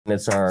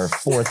It's our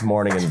 4th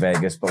morning in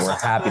Vegas, but we're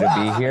happy to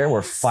be here.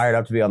 We're fired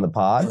up to be on the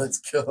pod. Let's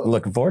go.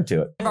 Looking forward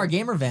to it. Our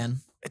gamer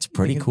van. It's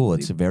pretty cool.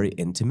 It's very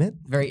intimate.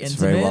 It's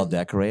very well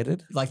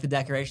decorated. Like the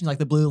decoration, like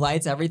the blue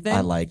lights, everything. I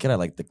like it. I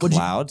like the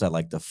clouds. I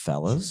like the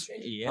fellas.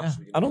 Yeah.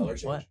 I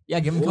don't. What? Yeah,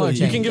 give him color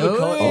change. You can give a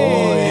color.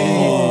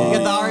 You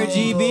got the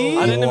RGB.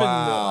 I didn't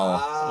Wow.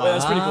 even. Well,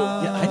 that's pretty cool.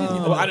 Yeah, I didn't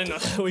even. Oh, I didn't know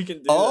that we can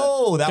do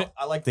Oh, that.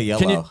 I like the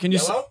yellow. Can you?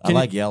 I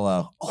like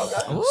yellow.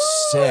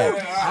 Sick.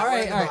 All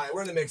right.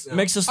 We're in the mix now.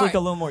 Makes us look a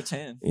little more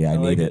tan. Yeah, I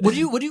need it. Would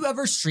you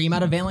ever stream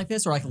out of a van like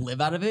this, or like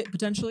live out of it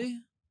potentially?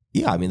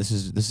 Yeah, I mean this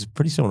is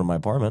pretty similar to my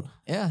apartment.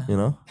 Yeah. You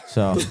know,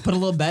 so Put a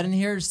little bed in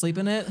here, sleep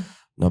in it.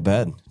 no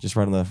bed, just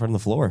right on the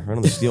floor, right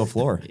on the steel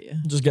floor. Yeah.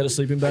 Just get a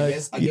sleeping bag.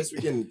 I guess we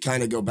can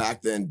kind of go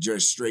back then,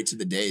 just straight to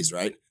the days,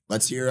 right?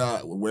 Let's hear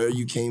where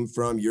you came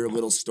from, your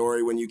little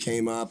story when you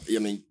came up. I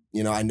mean,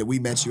 you know, I know we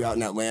met you out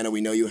in Atlanta.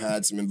 We know you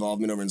had some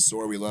involvement over in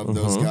SOAR. We love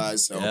those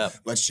guys. So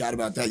let's chat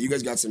about that. You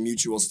guys got some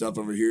mutual stuff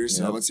over here.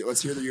 So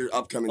let's hear your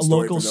upcoming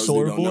story for those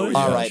who don't know you.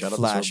 All right,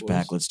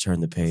 flashback. Let's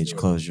turn the page.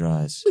 Close your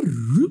eyes.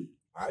 All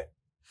right.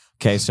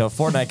 Okay, so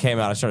Fortnite came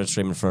out. I started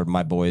streaming for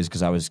my boys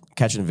because I was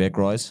catching Vic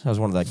Roy's. I was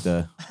one of like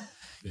the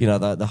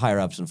higher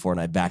ups in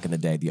Fortnite back in the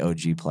day, the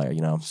OG player,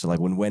 you know. So like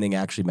when winning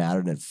actually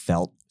mattered and it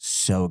felt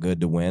so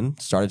good to win,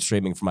 started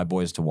streaming for my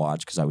boys to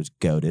watch because I was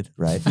goated,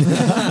 right?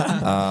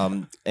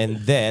 And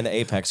then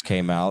Apex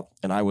came out,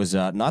 and I was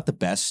not the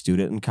best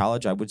student in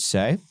college, I would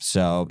say.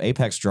 So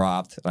Apex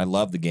dropped, and I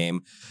loved the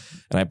game,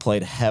 and I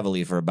played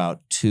heavily for about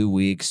 2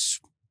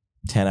 weeks,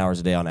 10 hours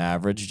a day on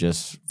average,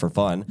 just for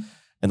fun.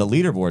 And the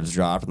leaderboards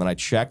dropped, and then I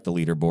checked the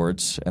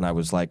leaderboards, and I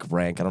was like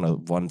rank, I don't know,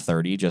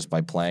 130 just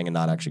by playing and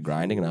not actually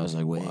grinding. And I was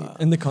like, wait.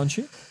 In the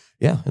country?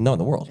 Yeah, no, in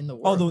the world. In the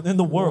world. Oh, in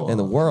the world. In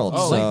the world.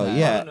 Oh, so, like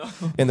yeah,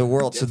 in the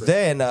world. So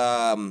then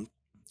I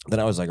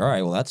was like, all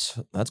right, well, that's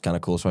kind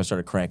of cool. So I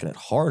started cranking it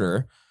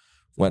harder.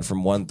 Went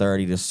from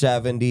 130 to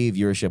 70.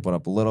 Viewership went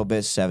up a little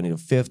bit, 70 to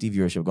 50.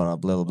 Viewership going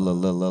up a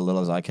little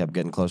as I kept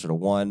getting closer to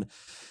 1.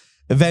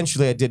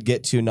 Eventually, I did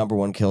get to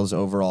 #1 kills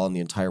overall in the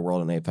entire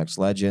world in Apex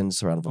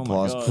Legends. A round of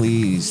applause,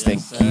 please.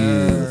 Thank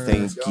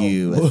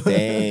you.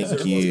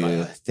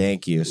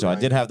 So I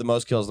did have the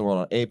most kills in the world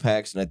on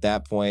Apex, and at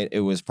that point,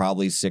 it was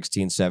probably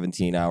 16,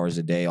 17 hours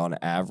a day on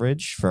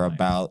average. For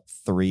about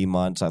 3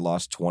 months, I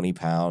lost 20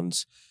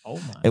 pounds. Oh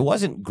my. It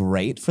wasn't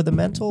great for the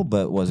mental,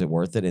 but was it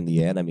worth it in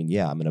the end? I mean,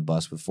 yeah, I'm in a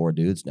bus with 4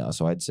 dudes now,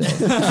 so I'd say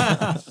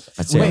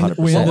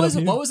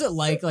 100%. What was it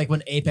like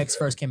when Apex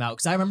first came out?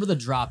 Because I remember the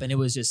drop, and it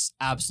was just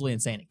absolutely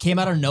insane. It came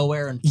out of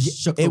nowhere and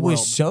shook the world. It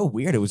was so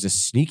weird. It was a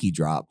sneaky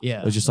drop. Yeah.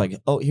 It was just like,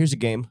 oh, here's a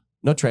game.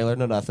 No trailer,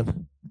 no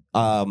nothing.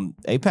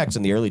 Apex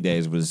in the early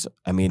days was,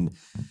 I mean,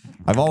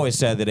 I've always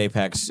said that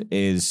Apex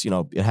is, you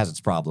know, it has its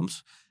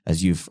problems,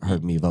 as you've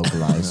heard me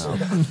vocalize.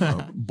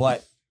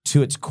 But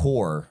to its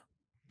core,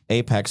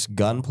 Apex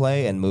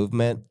gunplay and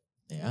movement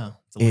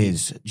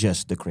is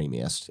just the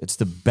creamiest. It's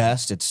the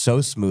best. It's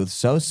so smooth,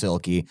 so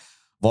silky.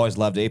 I've always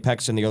loved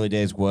Apex in the early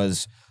days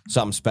was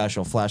something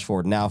special. Flash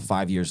forward now,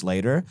 5 years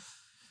later.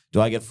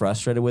 Do I get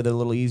frustrated with it a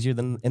little easier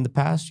than in the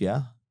past?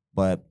 Yeah.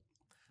 But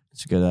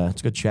it's a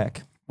good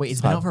check. Wait,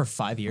 it's been out for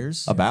 5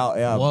 years? About,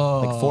 yeah.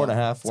 Whoa. Like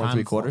 4.5, 4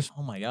 3/4.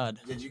 Oh my God.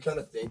 Did you kind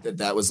of think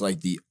that was like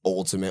the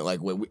ultimate,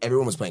 like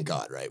everyone was playing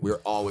COD, right? We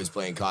were always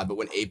playing COD, but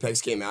when Apex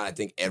came out, I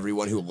think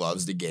everyone who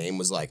loves the game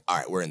was like, all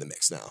right, we're in the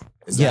mix now.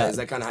 Is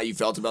that kind of how you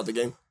felt about the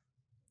game?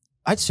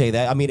 I'd say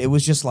that. I mean, it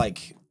was just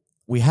like,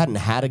 we hadn't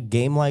had a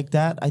game like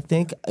that, I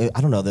think. I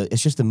don't know.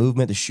 It's just the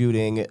movement, the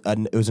shooting.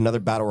 It was another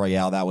Battle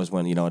Royale. That was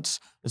when, you know, it's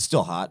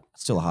still hot.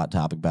 It's still a hot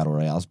topic, Battle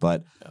Royales,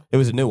 but it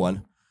was a new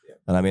one.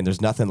 And I mean, there's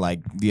nothing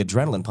like the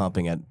adrenaline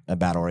pumping at a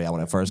Battle Royale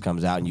when it first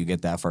comes out and you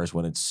get that first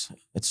one. It's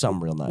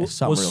something real nice,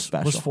 something real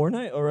special. Was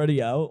Fortnite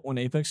already out when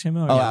Apex came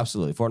out? Oh,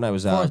 absolutely. Fortnite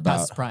was out about...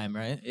 past Prime,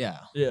 right?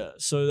 Yeah. Yeah.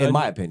 So in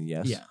my opinion,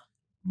 yes. Yeah.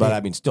 But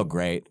I mean, still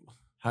great.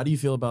 How do you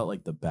feel about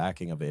like the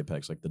backing of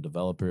Apex, like the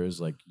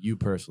developers, like you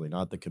personally,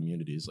 not the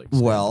communities? Like,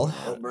 well,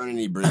 don't burn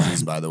any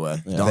bridges, by the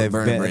way. Yeah. Don't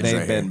burn a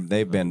bridge.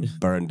 They've been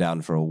burned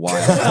down for a while.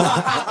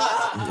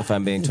 If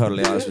I'm being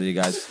totally honest with you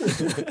guys,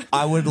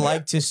 I would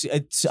like to see.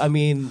 I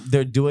mean,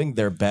 they're doing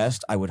their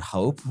best. I would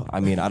hope. I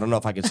mean, I don't know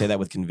if I can say that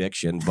with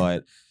conviction,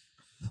 but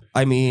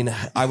I mean,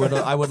 I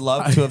would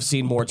love to have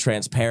seen more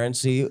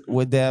transparency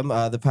with them.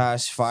 The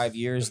past 5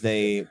 years,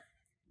 they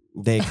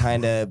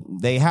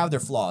have their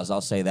flaws.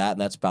 I'll say that,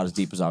 and that's about as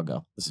deep as I'll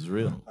go. This is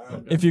real.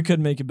 If you could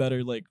make it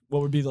better, like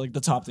what would be like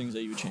the top things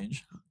that you would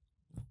change?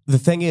 The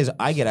thing is,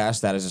 I get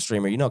asked that as a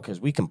streamer, you know, because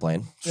we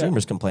complain.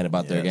 Streamers complain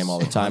about their game all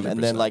the time. 100%.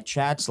 And then like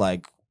chat's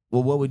like,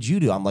 well, what would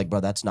you do? I'm like, bro,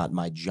 that's not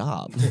my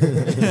job.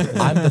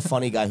 I'm the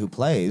funny guy who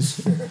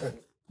plays.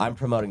 I'm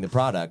promoting the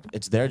product.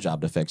 It's their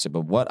job to fix it.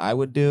 But what I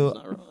would do,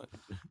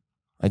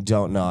 I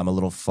don't know. I'm a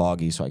little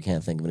foggy, so I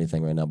can't think of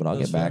anything right now. But I'll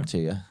That's get back to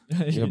you.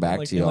 Get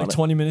back to you in on like it.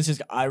 20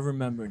 minutes. I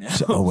remember now.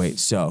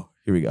 So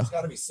here we go. There's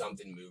got to be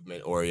something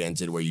movement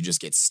oriented where you just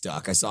get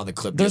stuck. I saw the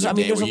clip There's- the I other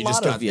mean, day there's where a you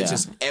just lot of- got. yeah. It's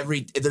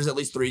just there's at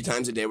least 3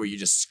 times a day where you're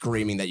just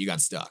screaming that you got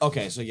stuck.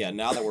 Okay, so yeah,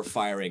 now that we're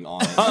firing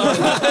on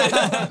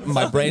it,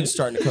 my brain's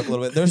starting to cook a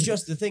little bit.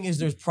 The thing is,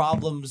 there's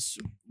problems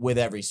with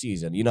every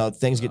season. You know,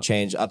 things get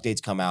changed,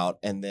 updates come out,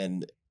 and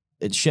then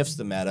it shifts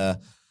the meta.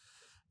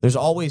 There's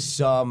always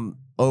some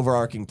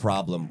overarching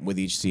problem with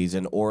each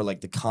season, or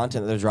like the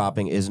content that they're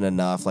dropping isn't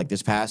enough. Like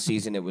this past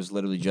season, it was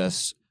literally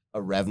just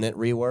a Revenant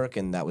rework,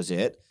 and that was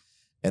it.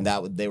 And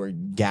they were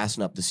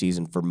gassing up the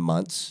season for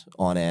months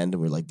on end.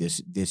 We're like, this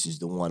is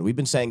the one. We've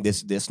been saying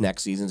this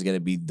next season is going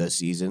to be the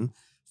season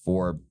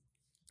for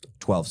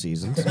 12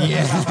 seasons.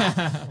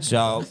 Yeah.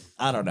 So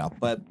I don't know,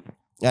 but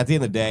at the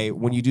end of the day,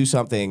 when you do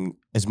something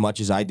as much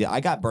as I did, I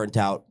got burnt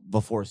out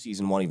before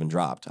season 1 even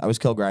dropped. I was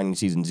kill grinding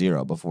season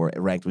 0 before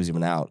ranked was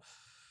even out.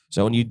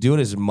 So when you do it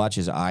as much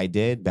as I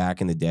did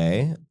back in the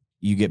day,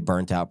 you get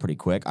burnt out pretty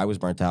quick. I was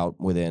burnt out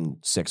within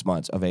 6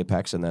 months of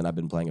Apex, and then I've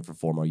been playing it for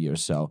 4 more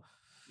years. So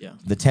Yeah.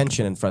 the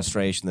tension and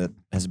frustration that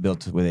has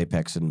built with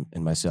Apex and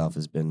myself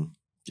has been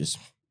just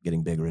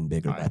getting bigger and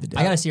bigger by the day.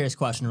 I got a serious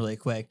question really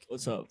quick.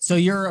 What's up? So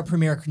you're a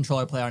premier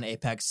controller player on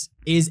Apex.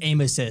 Is aim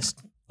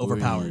assist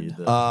overpowered?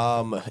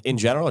 In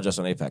general, or just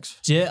on Apex?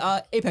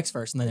 Apex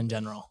first, and then in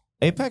general.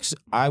 Apex,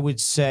 I would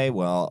say,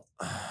 well,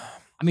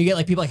 I mean, you get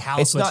like people like Hal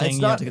It's not- switching it's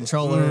you know, not- to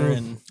controller,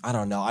 and I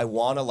don't know. I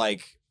want to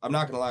I'm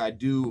not going to lie. I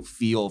do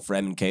feel for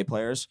M&K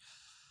players,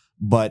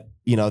 but,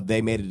 you know,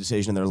 they made a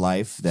decision in their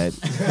life that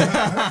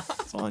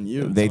It's on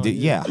you. they It's did. on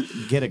you. Yeah,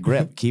 get a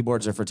grip.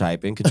 Keyboards are for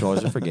typing.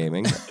 Controllers are for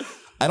gaming.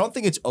 I don't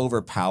think it's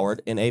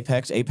overpowered in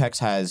Apex. Apex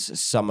has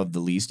some of the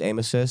least aim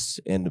assists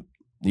in,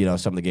 you know,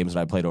 some of the games that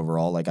I played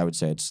overall. Like I would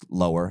say it's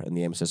lower in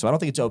the aim assist. So I don't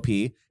think it's OP.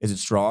 Is it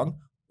strong?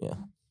 Yeah,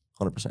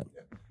 100%.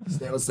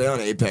 Let's stay on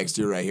Apex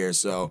too right here.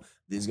 So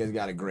these guys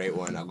got a great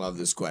one. I love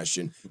this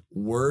question.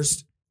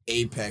 Worst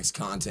Apex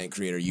content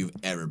creator you've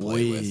ever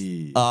played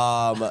with?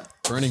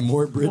 Burning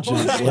more bridges.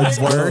 Let's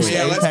Worst go.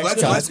 Yeah,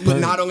 Apex let's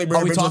content. not only Are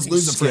burn we bridges, let's talking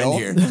lose a friend skill?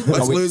 here. Let's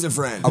Are we- lose a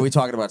friend. Are we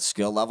talking about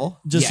skill level?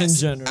 Just Yes, in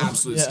general.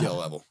 absolute Yeah. skill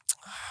level.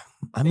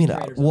 I mean,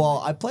 creators well,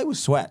 I play with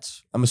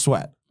sweats. I'm a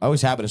sweat. I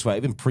always happen to sweat,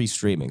 even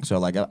pre-streaming. So,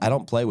 like, I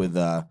don't play with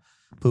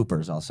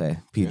poopers, I'll say,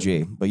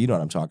 PG. But you know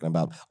what I'm talking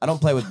about. I don't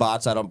play with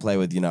bots. I don't play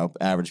with, you know,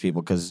 average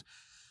people. Because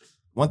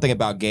one thing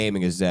about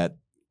gaming is that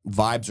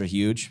vibes are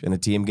huge in a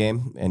team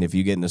game. And if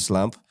you get in a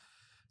slump,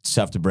 it's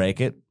tough to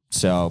break it.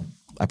 So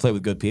I play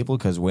with good people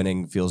because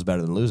winning feels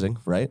better than losing,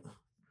 right?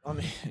 I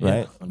mean,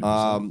 Right?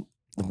 100%.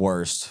 The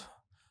worst.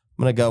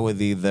 I'm going to go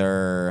with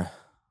either,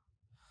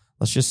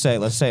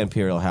 let's say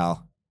Imperial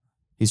Hal.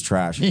 He's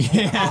trash.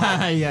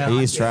 yeah, yeah.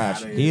 He's Get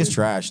trash. outta He here. is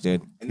trash,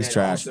 dude. And He's then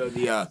trash. also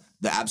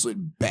the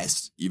absolute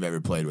best you've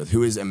ever played with.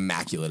 Who is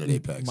immaculate at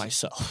Apex?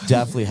 myself.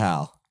 Definitely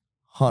Hal.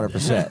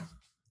 100%.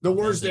 The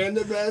worst and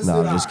the best.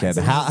 No, I'm Ah, just kidding.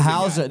 so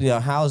Hal's this is a guy.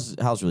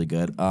 Hal's really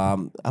good. I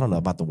don't know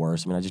about the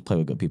worst. I mean, I just play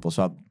with good people.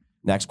 So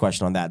next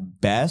question on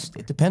that. Best?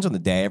 It depends on the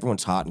day.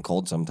 Everyone's hot and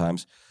cold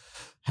sometimes.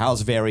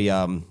 Hal's very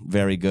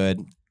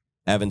good.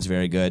 Evan's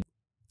very good.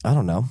 I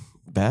don't know.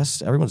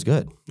 Best? Everyone's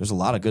good. There's a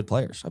lot of good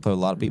players. I play with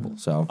a lot of people.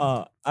 So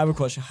I have a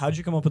question. How'd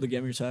you come up with the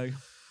gamer tag?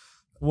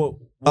 What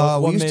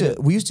we made it?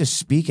 used to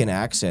speak in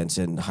accents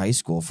in high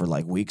school for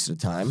like weeks at a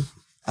time.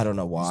 I don't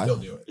know why. Still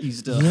do it. You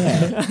still.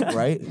 Yeah,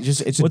 right?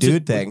 Just it's a What's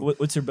dude thing.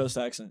 What's your best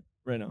accent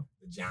right now?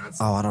 The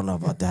Johnson. Oh, I don't know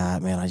about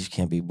that, man. I just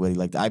can't be witty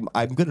like that.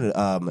 I'm good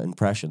at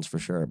impressions for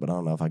sure, but I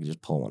don't know if I could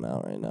just pull one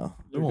out right now.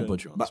 We won't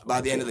put you on. the By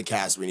spot. the end of the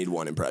cast, we need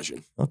one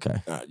impression. Okay.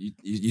 All right,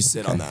 you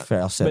sit on that.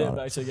 Fair, I'll sit Wait, on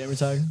back to the gamer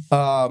tag.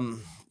 it.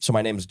 So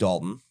my name is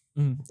Dalton,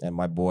 Mhm. and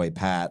my boy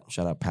Pat,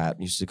 shout out Pat,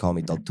 used to call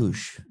me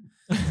Daltoosh.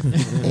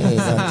 Hey,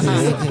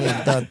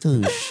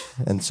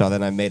 Daltoosh. And so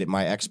then I made it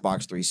my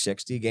Xbox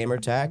 360 gamer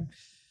tag,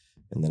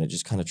 and then it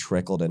just kind of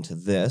trickled into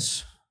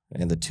this.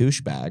 And the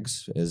Touche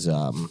bags is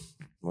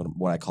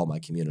what I call my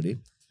community.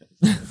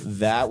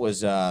 That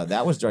was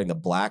during the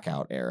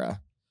blackout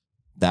era.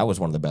 That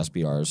was one of the best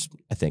BRs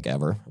I think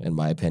ever, in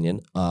my opinion.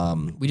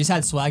 We just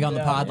had Swag on the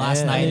Yeah, pod last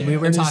yeah, night. yeah. We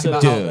were And he talking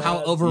about said- how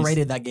Dude.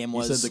 overrated that game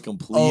He said was. the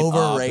complete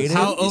Overrated? opposite.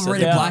 How He said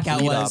overrated the Blackout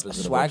complete was. opposite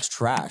of Swag's what-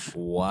 trash.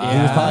 Wow. He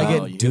was probably You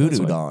getting hear that, doo-dooed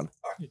Swag? on.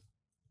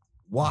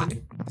 Why?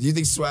 Do you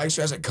think Swag's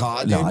trash at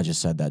COD? No, dude? I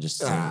just said that.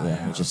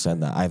 I just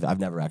said that. I've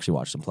never actually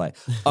watched him play.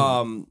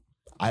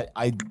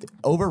 I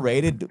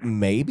overrated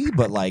maybe,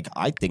 but like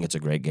I think it's a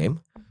great game.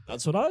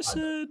 That's what I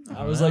said.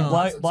 I was Wow.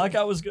 like,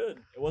 Blackout was good.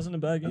 It wasn't a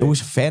bad game. It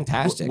was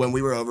fantastic. When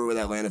we were over with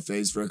Atlanta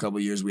FaZe for a couple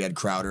of years, we had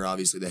Crowder,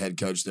 obviously the head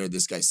coach there.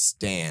 This guy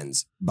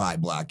stands by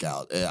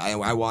Blackout.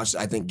 I watched.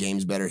 I think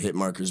game's better, hit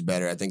markers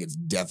better. I think it's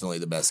definitely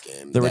the best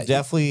game. There were that-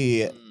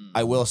 definitely,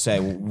 I will say,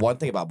 one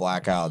thing about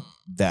Blackout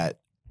that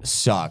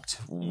sucked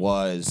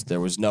was there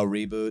was no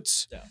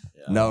reboots, Yeah.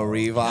 no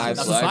revives.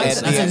 That's, what Swag And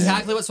said. That's the-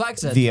 exactly what Swag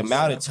said. The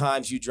amount of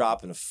times you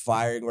drop in a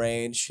firing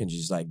range and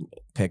just like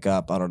pick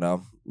up, I don't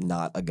know,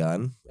 not a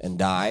gun and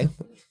die,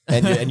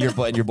 and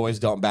your boys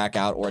don't back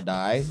out or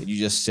die. You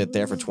just sit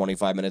there for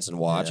 25 minutes and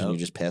watch, and you're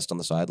just pissed on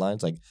the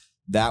sidelines. Like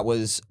it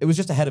was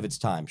just ahead of its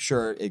time.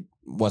 Sure, it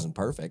wasn't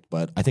perfect,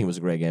 but I think it was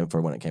a great game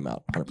for when it came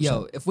out. 100%.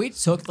 Yo, if we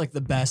took like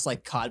the best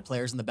like COD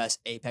players and the best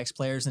Apex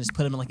players and just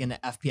put them in like in an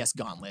FPS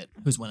gauntlet,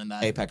 who's winning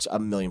that? Apex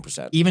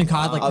 1,000,000%. Even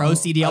COD like pro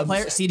CDL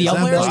players, CDL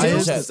players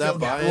biased? too. Is that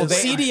biased? Well,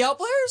 CDL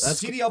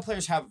players? CDL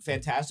players have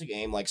fantastic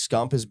aim. Like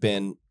Scump has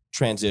been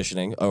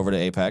transitioning over to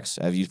Apex,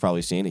 as you've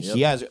probably seen. Yep.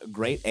 He has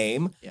great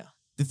aim. Yeah.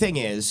 The thing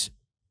is,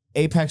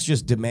 Apex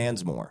just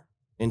demands more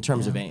in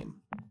terms of aim.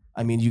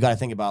 I mean, you got to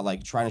think about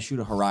like trying to shoot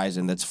a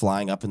horizon that's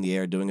flying up in the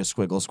air, doing a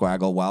squiggle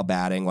squaggle while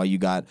batting, while you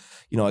got,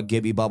 a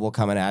Gibby bubble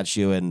coming at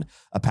you and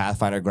a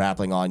Pathfinder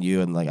grappling on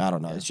you. And like, I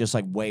don't know, it's just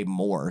like way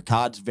more.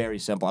 COD's very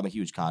simple. I'm a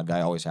huge COD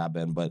guy, always have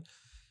been, but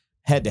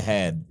head to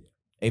head,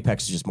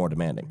 Apex is just more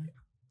demanding.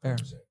 Fair.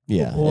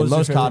 Yeah. What And was your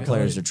most COD favorite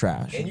players COD? are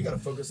trash. And you got to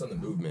focus on the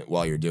movement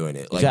while you're doing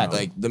it. Like, Exactly.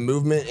 like the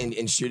movement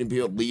and shooting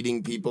people,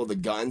 leading people. The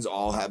guns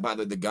all have, by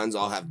the way, the guns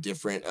all have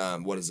different.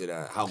 What is it?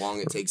 How long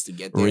it takes to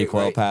get there?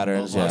 Recoil right?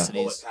 patterns, yeah.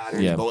 Bullet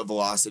patterns, Yeah. bullet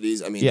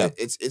velocities. I mean, Yeah.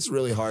 it's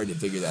really hard to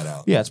figure that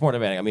out. Yeah, it's more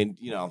demanding. I mean,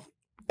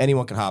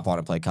 anyone can hop on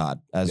and play COD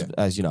as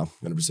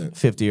 100%.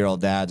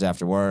 50-year-old dads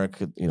after work.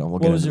 We'll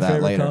What get was into your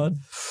that favorite later. COD?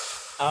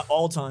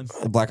 All time.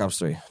 Black Ops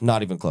 3,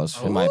 not even close,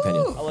 in my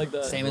opinion. I like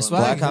that. Same as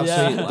Swag. Black Ops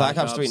Yeah. 3, Black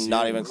Ops 3,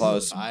 not even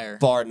close, Fire.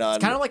 bar none.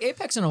 It's kind of like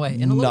Apex in a way,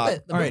 in a little Not-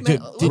 bit. The all right,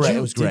 movement- dude, Did Great, you,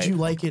 it was great. Did you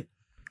like it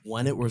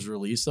when it was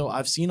released though?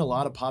 I've seen a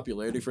lot of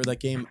popularity for that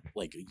game.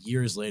 Like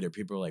years later,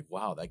 people are like,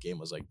 "Wow, that game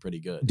was like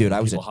pretty good." Dude,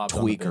 I was a People hopped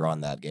on tweaker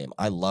on that game.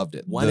 I loved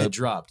it. When The- it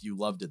dropped, you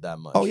loved it that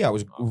much. Oh yeah, I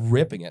was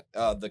ripping it.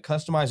 The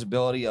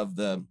customizability of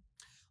the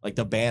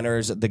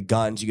banners, the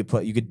guns you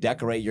could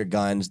decorate your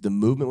guns. The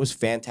movement was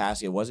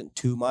fantastic. It wasn't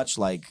too much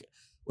like,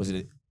 was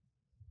it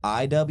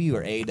IW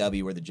or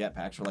AW where the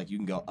jetpacks were like you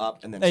can go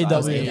up and then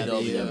AW. sideways?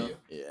 AW.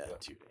 Yeah,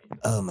 dude.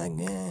 Oh my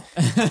god,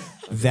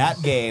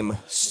 that game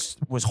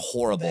was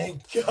horrible.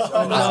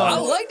 I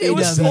liked it. It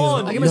was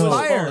fun. That game was No.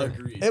 fire.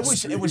 Agreed.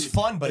 It was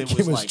fun, but it It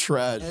was was like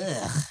trash.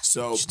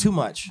 So it's too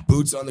much.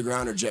 boots on the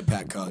ground or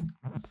jetpack COD.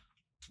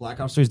 Black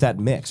Ops 3 is that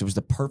mix. It was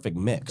the perfect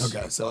mix.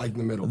 Okay, so like in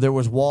the middle. There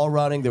was wall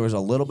running. There was a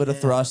little bit of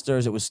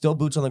thrusters. It was still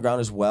boots on the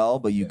ground as well,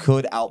 but you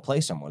could outplay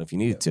someone if you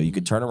needed to. You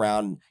could turn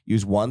around,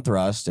 use one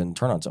thrust, and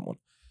turn on someone.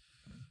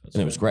 And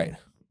it was great.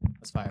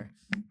 That's fire.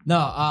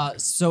 No,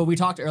 so we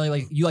talked earlier,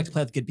 like you like to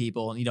play with good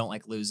people and you don't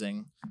like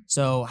losing.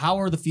 So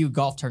how are the few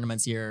golf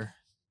tournaments here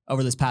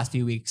over this past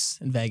few weeks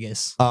in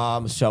Vegas?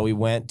 So we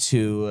went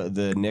to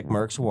the Nick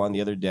Merckx one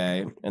the other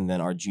day, and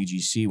then our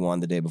GGC one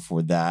the day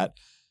before that.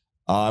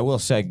 I will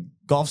say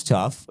golf's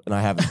tough, and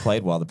I haven't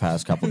played well the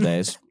past couple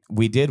days.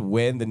 We did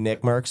win the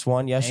Nick Merckx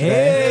one yesterday.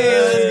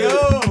 Hey,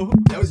 let's go.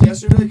 That was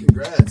yesterday.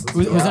 Congrats. Let's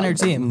Who's go. on your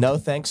team? No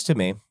thanks to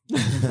me,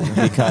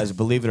 because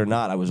believe it or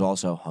not, I was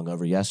also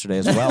hungover yesterday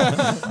as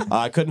well.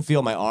 I couldn't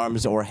feel my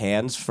arms or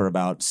hands for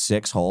about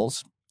 6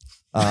 holes.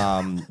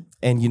 And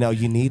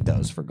you need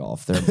those for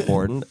golf. They're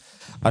important.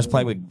 I was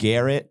playing with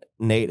Garrett,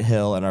 Nate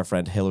Hill, and our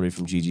friend Hillary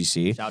from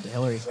GGC. Shout out to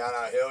Hillary. Shout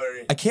out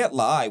Hillary. I can't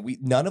lie.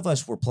 None of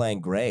us were playing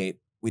great.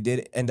 We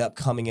did end up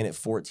coming in at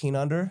 14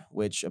 under,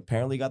 which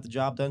apparently got the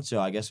job done. So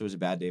I guess it was a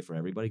bad day for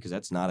everybody because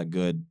that's not a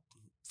good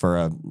for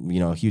a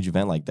huge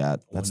event like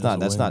that. That's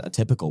not a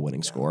typical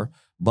winning score.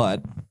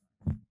 But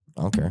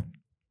I don't care.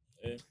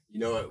 You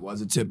know it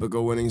was a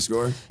typical winning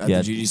score at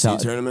Yeah, the GGC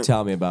tournament?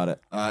 Tell me about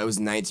it. It was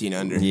 19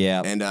 under.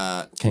 Yeah. And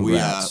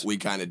Congrats. we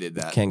kind of did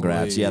that.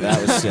 Congrats. Yeah,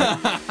 that was sick. No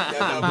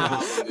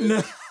problem.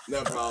 Dude.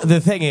 No problem.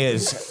 The thing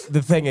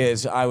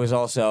is, I was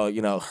also,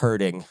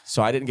 hurting,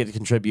 so I didn't get to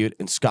contribute,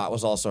 and Scott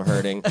was also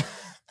hurting,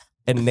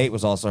 and Nate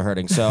was also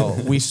hurting. So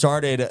we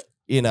started,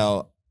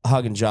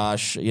 Hug and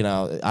Josh, I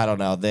don't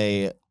know.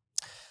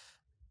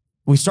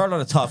 We started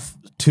on a tough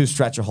 2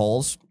 stretch of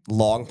holes,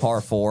 long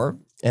par 4,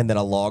 and then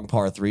a long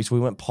par 3. So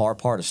we went par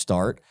to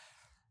start,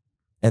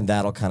 and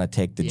that'll kind of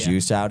take the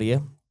juice out of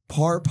you.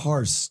 Par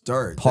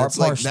start. Start.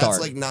 That's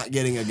like not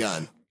getting a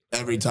gun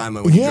every time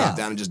when you drop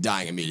down and just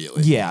dying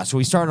immediately. Yeah, so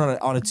we started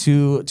on a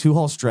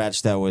two-hole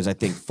stretch that was, I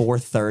think,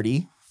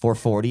 430,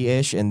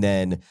 440-ish, and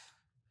then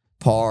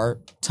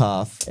par,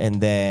 tough, and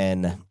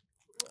then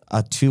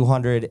a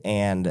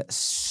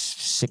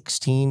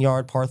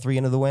 216-yard par 3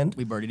 into the wind.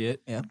 We birdied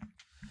it. Yeah.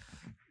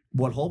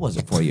 What hole was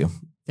it for you?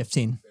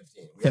 15.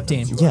 We had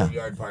 15.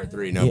 200-yard par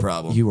 3, no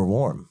problem. You were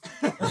warm.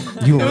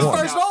 You were warm.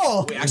 First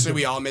hole.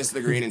 We all missed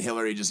the green, and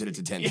Hillary just hit it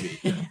to 10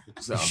 feet.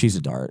 So She's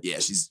a dart. yeah,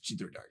 she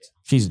threw darts.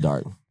 She's a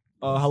dart.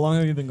 How long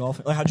have you been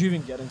golfing? Like, how'd you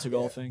even get into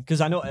golfing? Because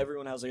I know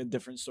everyone has like a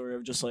different story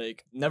of just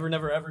like never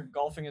ever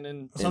golfing, and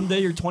then someday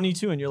you're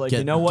 22 and you're like, Get-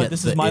 you know what? get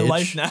This the is my itch.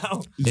 life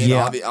now.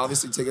 Yeah.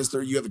 Obviously, take us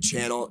through. You have a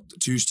channel,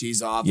 Daltoosh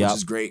Tees Off, Yep. which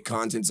is great.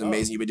 Content's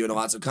amazing. You've been doing a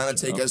lot. So kind of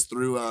take us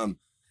through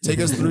Take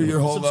us through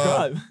your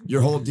Subscribe.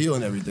 whole deal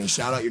and everything.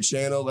 Shout out your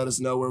channel. Let us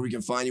know where we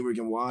can find you, where we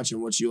can watch,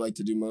 and what you like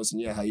to do most,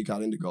 and how you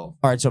got into golf.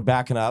 All right, so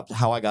backing up,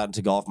 how I got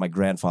into golf, my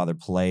grandfather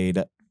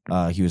played.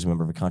 He was a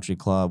member of a country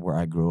club where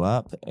I grew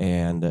up,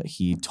 and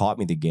he taught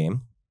me the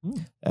game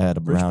at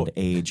around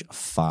age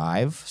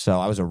 5. So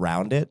I was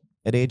around it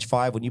at age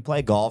 5. When you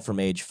play golf from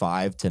age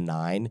 5 to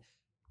 9,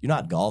 you're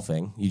not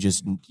golfing. You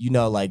just,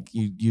 like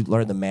you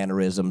learn the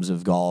mannerisms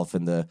of golf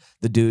and the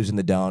do's and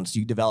the don'ts.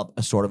 You develop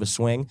a sort of a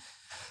swing.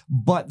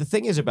 But the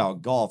thing is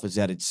about golf is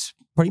that it's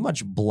pretty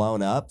much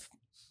blown up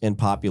in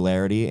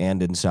popularity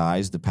and in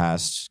size the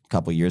past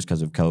couple of years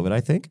because of COVID,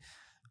 I think.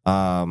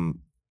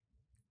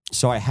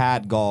 So I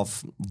had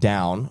golf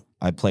down.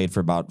 I played for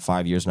about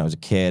 5 years when I was a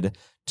kid.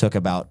 Took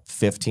about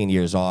 15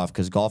 years off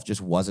because golf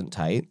just wasn't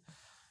tight.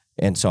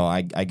 And so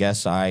I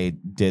guess I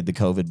did the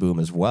COVID boom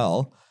as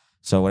well.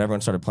 So when everyone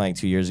started playing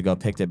 2 years ago,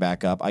 picked it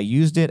back up. I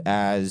used it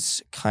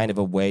as kind of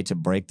a way to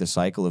break the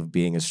cycle of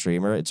being a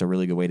streamer. It's a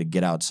really good way to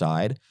get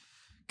outside,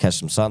 catch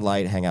some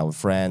sunlight, hang out with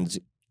friends,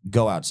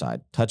 go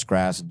outside, touch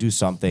grass, do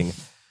something.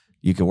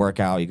 You could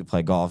work out, you could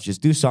play golf,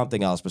 just do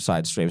something else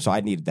besides stream. So I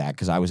needed that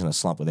because I was in a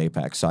slump with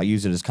Apex. So I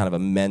used it as kind of a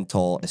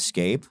mental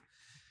escape.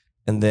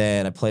 And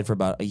then I played for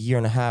about a year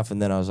and a half,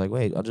 and then I was like,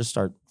 wait, I'll just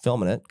start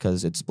filming it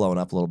because it's blowing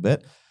up a little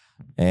bit.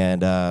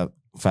 And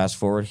fast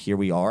forward, here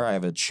we are. I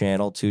have a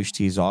channel, Toosh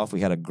Tees Off.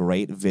 We had a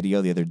great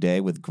video the other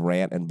day with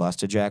Grant and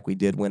Bustajack. We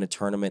did win a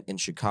tournament in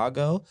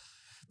Chicago,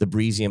 the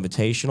Breezy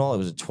Invitational. It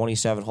was a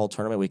 27-hole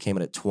tournament. We came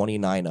in at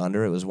 29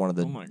 under. It was one of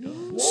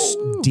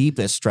the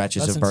deepest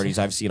stretches of birdies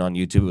I've seen on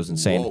YouTube. It was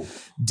insane. Whoa.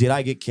 Did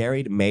I get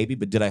carried? Maybe,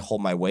 but did I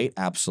hold my weight?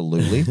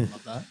 Absolutely.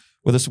 Love that.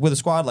 With a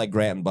squad like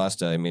Grant and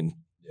Busta, I mean,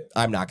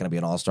 I'm not going to be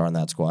an all-star in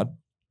that squad.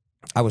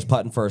 I was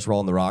putting first,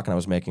 rolling the rock, and I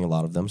was making a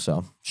lot of them.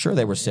 So sure,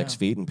 they were 6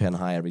 feet and pin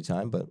high every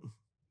time, but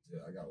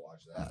I gotta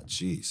watch that.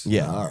 Jeez.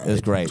 yeah, All right. it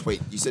was great.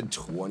 Wait, you said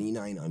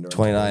 29 under.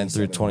 29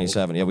 through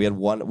 27. Yeah, we had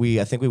one.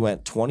 I think we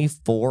went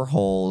 24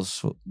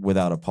 holes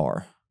without a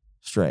par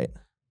straight.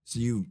 So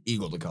you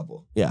eagled a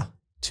couple. Yeah,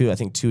 I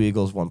think 2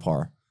 eagles, 1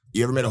 par.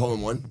 You ever made a hole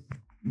in one?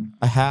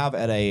 I have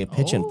at a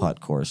pitch and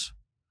putt course.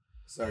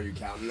 So are you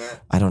counting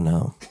that? I don't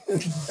know.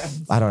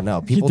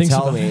 People thinks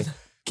tell about me. it.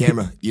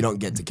 Camera, you don't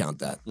get to count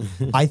that.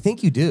 I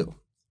think you do.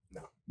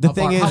 No. The How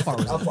thing far- is, how far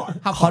was it? How far?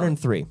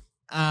 103.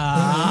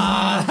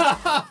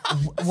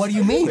 What do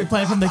you mean? We're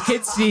playing from the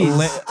kids' tees.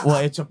 Well,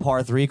 it's a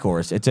par 3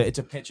 course. It's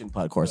a pitch and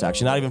putt course.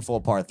 Actually, not even full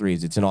par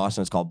 3s. It's in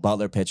Austin. It's called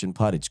Butler Pitch and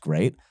Putt. It's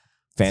great.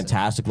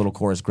 Fantastic little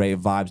course. Great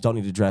vibes. Don't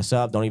need to dress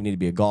up. Don't even need to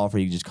be a golfer.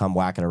 You can just come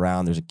whacking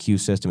around. There's a cue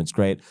system. It's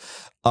great.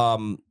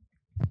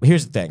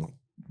 Here's the thing.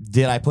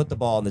 Did I put the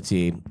ball on the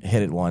tee,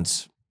 hit it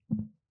once,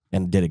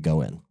 and did it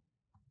go in?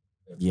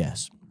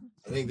 Yes.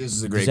 I think this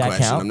is a great Does that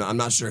question. count? I'm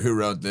not sure who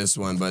wrote this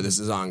one, but this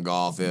is on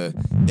golf.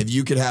 If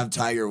you could have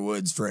Tiger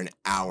Woods for an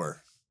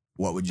hour,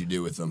 what would you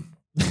do with him?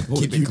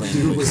 Keep it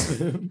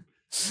clean.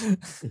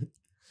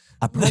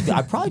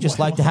 I'd probably just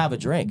like to have a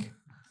drink.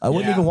 I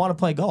wouldn't even want to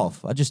play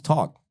golf. I'd just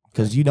talk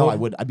because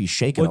I'd be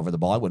shaking over the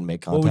ball. I wouldn't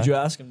make contact. What would you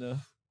ask him to?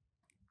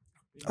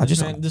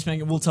 This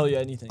man will tell you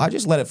anything. I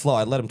just let it flow.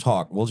 I'd let him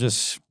talk.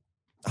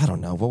 I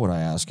don't know. What would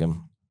I ask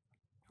him?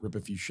 Rip a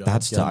few shots.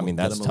 That's tough. I mean,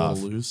 that's get 'em a tough.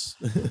 little loose.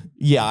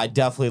 Yeah, I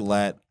definitely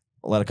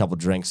let a couple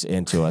drinks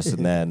into us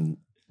and then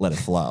let it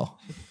flow.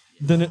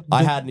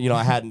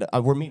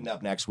 We're meeting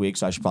up next week,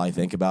 so I should probably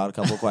think about a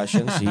couple of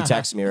questions. He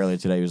texted me earlier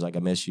today. He was like, I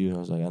miss you. I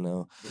was like, I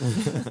know.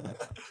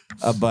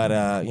 I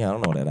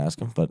don't know what I'd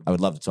ask him, but I would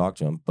love to talk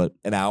to him. But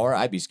an hour,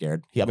 I'd be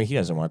scared. He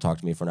doesn't want to talk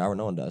to me for an hour.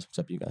 No one does,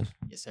 except you guys.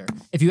 Yes, sir.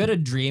 If you had a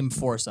dream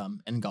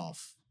foursome in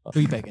golf, who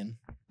are you picking?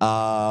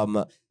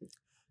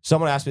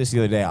 Someone asked me this the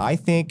other day. I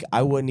think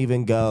I wouldn't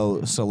even go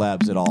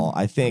celebs at all.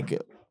 I think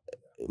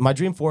my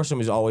dream foursome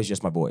is always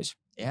just my boys.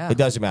 Yeah. It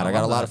doesn't matter. I got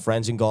a love lot that. of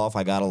friends in golf.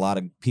 I got a lot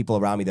of people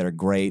around me that are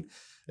great.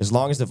 As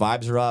long as the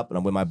vibes are up and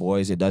I'm with my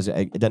boys, it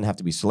doesn't have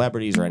to be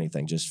celebrities or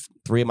anything. Just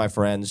 3 of my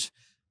friends,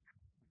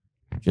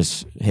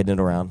 just hitting it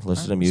around,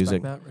 listening to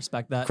music,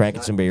 Respect that.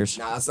 cranking some beers.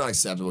 Nah, that's not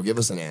acceptable. Give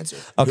us an answer.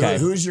 Okay.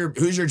 Who's your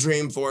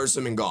dream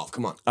foursome in golf?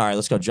 Come on. All right,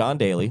 let's go. John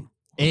Daly.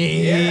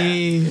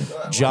 Hey.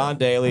 John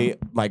Daly,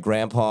 my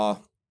grandpa.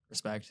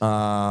 Respect.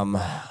 And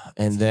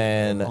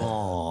then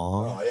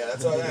Oh, yeah,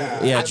 that's all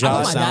that. yeah, I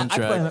John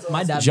put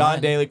my dad. John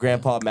Daly,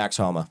 grandpa, Max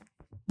Homa.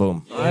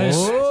 Boom. Nice.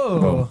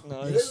 Oh.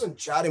 You guys been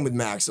chatting with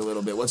Max a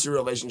little bit. What's your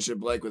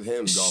relationship like with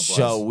him, golf-wise?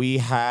 So we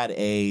had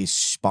a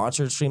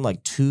sponsored stream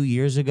like 2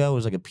 years ago. It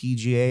was like a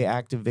PGA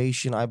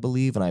activation, I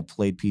believe, and I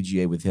played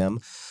PGA with him.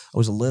 I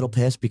was a little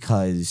pissed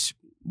because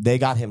they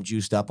got him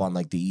juiced up on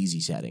like the easy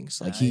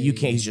settings. Like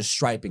he's just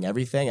striping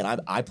everything, and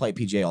I play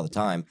PGA all the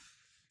time.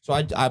 So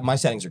my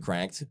settings are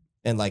cranked,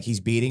 and like he's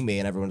beating me,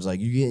 and everyone's like,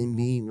 "You're getting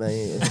beat,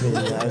 man."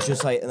 I was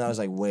just like, and I was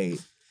like, "Wait,"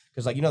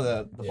 because like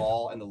the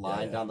ball and the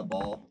line down the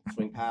ball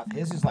swing path.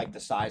 His is like the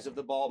size of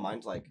the ball.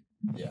 Mine's like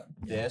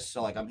this.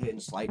 So like I'm hitting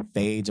slight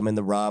fades. I'm in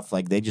the rough.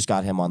 Like they just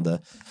got him on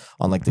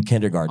like the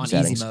kindergarten On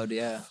settings. easy mode,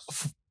 yeah.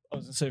 I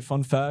was gonna say,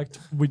 fun fact.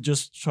 We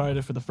just tried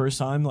it for the first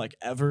time, like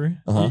ever.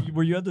 Uh-huh.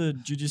 Were you at the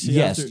GGC?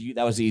 Yes, after?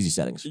 that was the easy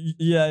settings.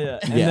 Yeah.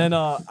 And Yeah. then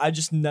I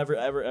just never,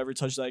 ever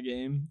touched that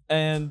game.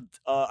 And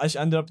I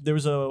ended up, there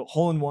was a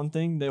hole-in-one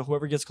thing that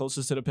whoever gets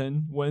closest to the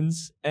pin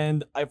wins.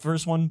 And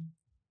first one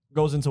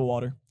goes into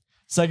water.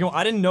 Second one,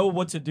 I didn't know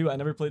what to do. I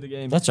never played the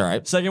game. That's all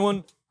right. Second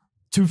one,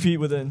 2 feet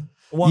within.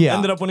 One Yeah.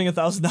 ended up winning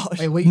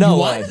 $1,000. Wait, No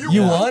you way. won?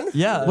 You won?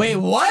 Yeah. Wait,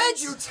 what?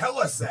 Did you tell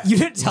us that? You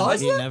didn't tell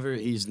us that?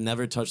 He's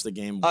never touched the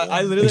game.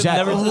 I literally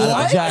Exactly. never.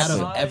 What? Exactly.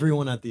 Out of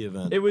everyone at the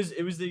event. It was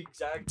the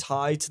exact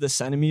tie to the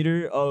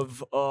centimeter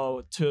of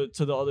to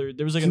the other.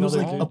 There was like He was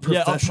another like a dude.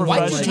 Yeah, professional,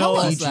 Why did you tell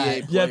us PGA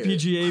that? Yeah, player.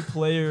 PGA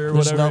player or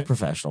There's whatever. no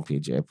professional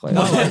PGA player.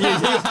 No,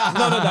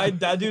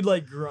 that dude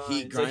like grinds. He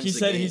Like, grinds he the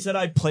said game. he said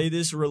I play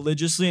this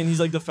religiously, and he's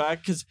like the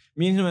fact because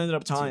me and him ended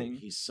up tying,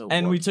 He's so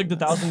and we worked took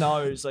the on that.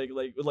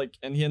 $1,000 like,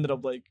 and he ended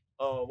up like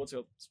what's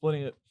it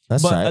splitting it.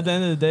 That's But all right. at the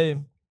end of the day,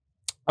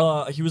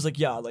 he was like,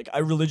 yeah, like I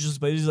religiously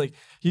play.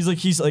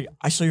 He's like,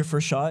 I saw your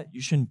first shot.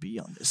 You shouldn't be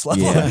on this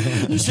level. Yeah.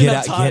 You shouldn't Get have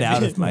out, tied get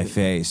out me. of my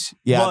face.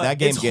 Yeah, But that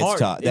game it's gets hard.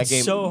 tough. That It's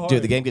game, so dude, the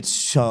hard. game gets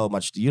so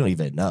much. You don't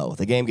even know.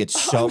 The game gets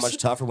so much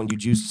tougher when you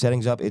juice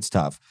settings up. It's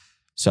tough.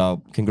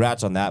 So,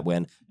 congrats on that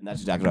win. And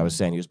that's exactly what I was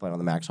saying. He was playing on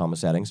the Max Homa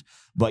settings.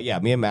 But yeah,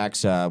 me and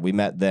Max, we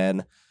met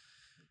then.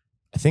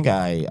 I think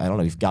I don't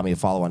know. He got me a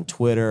follow on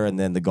Twitter, and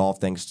then the golf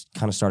thing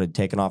kind of started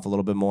taking off a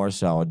little bit more.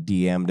 So I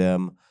DM'd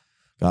him,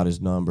 got his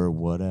number,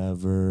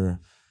 whatever.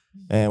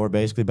 And we're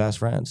basically best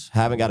friends.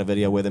 Haven't got a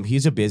video with him.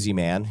 He's a busy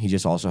man. He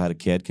just also had a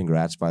kid.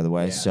 Congrats, by the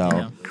way.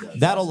 Yeah.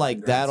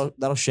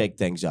 That'll shake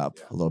things up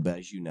a little bit,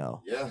 as you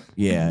know. Yeah.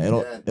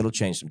 Yeah, it'll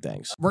change some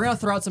things. We're gonna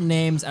throw out some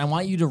names, and I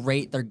want you to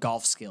rate their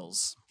golf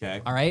skills. Okay.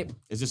 All right?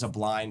 Is this a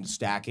blind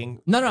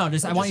stacking? No.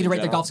 Just I want you to in rate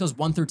their general? golf skills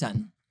 1 through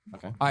 10.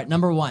 Okay. All right.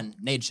 Number 1,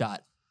 nade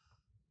shot.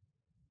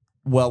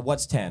 Well,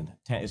 what's 10?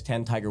 10 is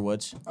 10 Tiger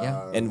Woods,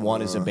 Yeah. and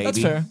 1 is a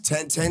baby. That's fair.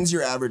 10's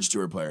your average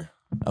tour player.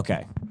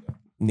 Okay.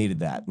 Needed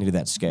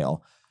that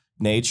scale.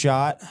 Nade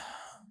shot.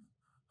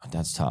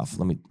 That's tough.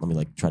 Let me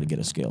like try to get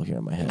a scale here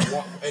in my head.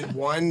 And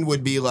 1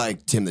 would be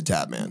like Tim the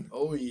Tap Man.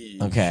 Oh,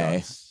 yeah.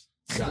 Okay.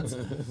 Shots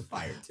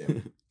fired,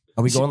 Tim.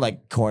 Are we going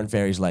like Corn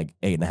Fairies like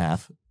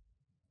 8.5?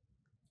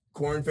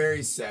 Corn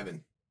Fairy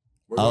 7.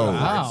 We're Oh. going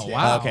hard Wow, scale.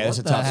 wow. Okay, that's what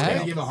a the tough heck? I'm scale.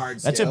 gonna give a hard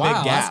That's a scale. big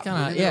Wow, gap. that's kinda,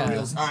 Give me the yeah.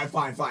 reals. All right,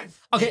 fine.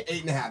 Okay.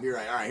 8.5. You're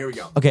right. All right, here we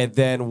go. Okay,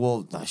 then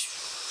we'll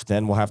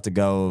have to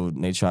go.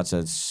 Nade shots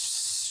at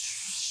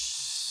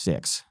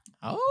 6.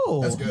 Oh.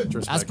 That's good.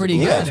 That's pretty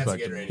Yeah. good. That's a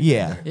good rating.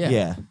 Yeah, Yeah.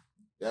 yeah.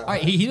 Yeah. All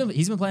right.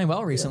 He's been playing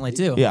well recently,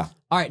 too. Yeah.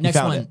 All right. Next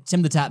found one. it.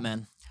 Tim the Tap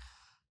Man.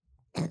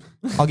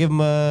 I'll give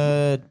him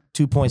a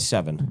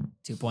 2.7.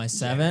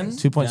 2.7.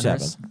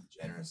 2.7.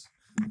 Generous.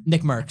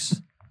 Nick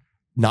Merckx.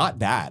 Not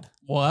bad.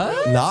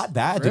 What? Not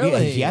bad. Dude.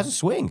 Really? He has a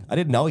swing. I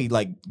didn't know he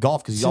like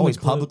golf because he's Seen the always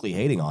clip. publicly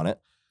hating on it.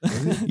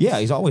 Yeah,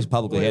 he's always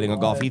publicly Wait, hating on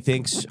golf. what? He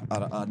thinks,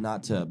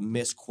 not to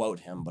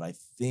misquote him, but I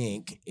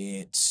think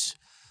it's,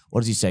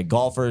 what does he say?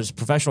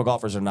 Professional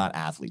golfers are not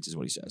athletes, is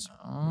what he says.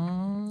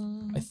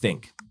 I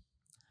think.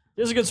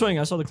 He has a good swing.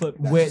 I saw the clip.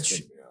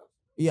 Which,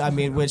 yeah, I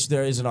mean, which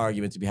there is an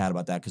argument to be had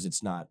about that because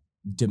it's not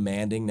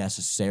demanding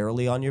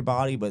necessarily on your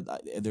body, but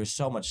there's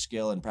so much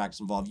skill and practice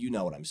involved. You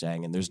know what I'm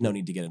saying, and there's no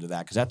need to get into that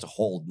because that's a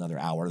whole another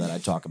hour that I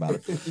talk about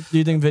it. Do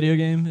you think video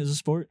game is a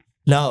sport?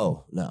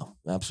 No,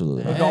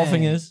 absolutely But not.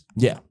 golfing is.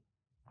 Yeah.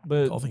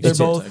 But Golfing they're is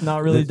both too.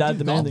 not really that The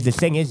demanding.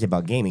 thing is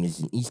about gaming is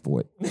an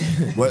esport.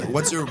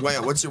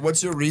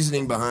 What's your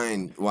reasoning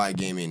behind why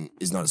gaming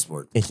is not a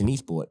sport? It's an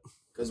esport.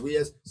 Because we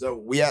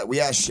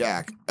asked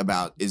Shaq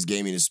about is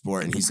gaming a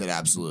sport, and he said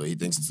absolutely. He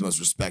thinks it's the most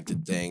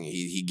respected thing.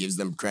 He gives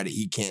them credit.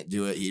 He can't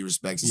do it. He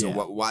respects it. So Yeah.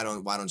 why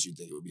don't you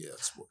think it would be a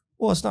sport?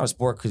 Well, it's not a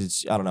sport because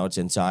it's it's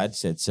inside.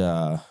 It's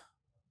I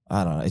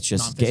don't know. It's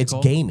just it's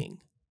Non-physical? gaming.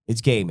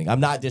 It's gaming. I'm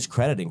not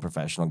discrediting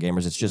professional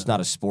gamers. It's just not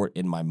a sport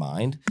in my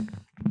mind.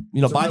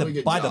 You know, It's a by really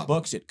the good the job.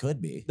 books, it could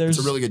be. There's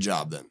It's a really good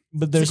job then.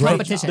 but there's It's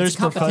competition. there's It's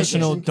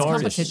competition. professional It's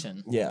darts,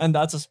 competition. Yeah, and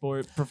that's a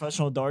sport.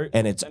 Professional dart,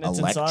 and it's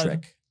inside.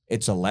 electric.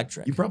 It's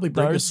electric. You probably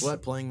break Darts. a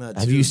sweat playing that.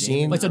 Have too, you gaming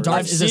seen- Like, so or-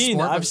 darts is a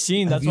sport, I've but-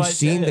 seen. Have That's you why I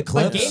seen said the it.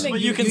 clips? But gaming,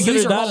 But you consider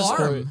use your that a whole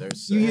sport. arm.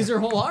 There's, You use your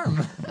whole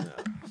arm.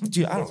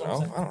 Dude, I don't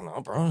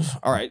know, bro.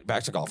 All right,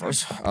 back to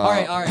golfers. All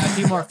right.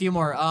 A few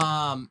more.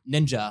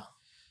 Ninja.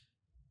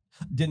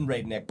 Didn't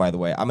rate Nick, by the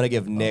way. I'm gonna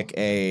give Nick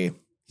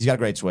he's got a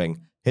great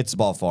swing, hits the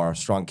ball far,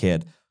 strong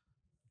kid.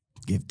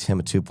 Give Tim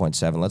a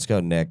 2.7. Let's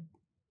go, Nick.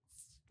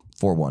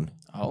 4-1.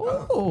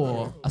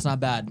 Oh, that's not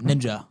bad.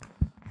 Ninja.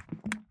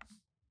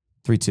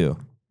 3-2.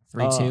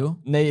 3-2.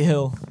 Nate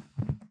Hill.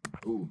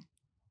 Ooh.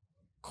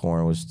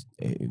 Corn was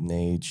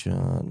Nate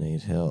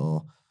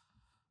Hill.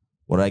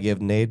 What did I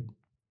give Nate?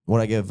 What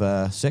did I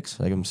give 6?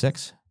 I give him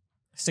 6?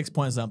 6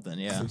 point something.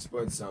 Yeah. 6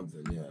 point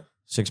something. Yeah.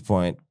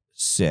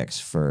 6.6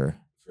 for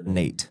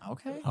Nate.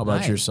 Okay. How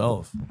about nice.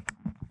 yourself?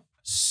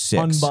 6.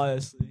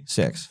 Unbiasedly.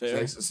 6.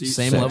 Fair.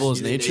 Same level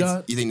as Nate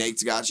shot? You think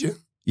Nate's got you?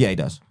 Yeah, he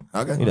does.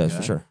 Okay. He does for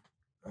Okay. sure.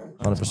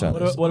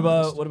 100%.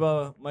 What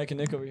about Mike and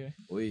Nick over here?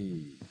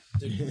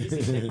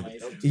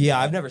 Yeah,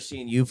 I've never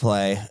seen you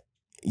play.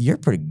 You're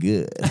pretty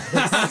good.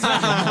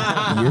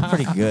 You're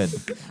pretty good.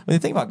 The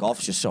thing about golf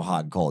is just so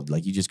hot and cold.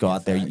 Like you just go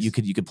out there. You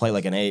could play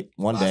like an 8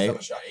 one Last day. time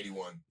I shot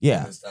 81.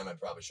 Yeah. This time I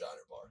probably shot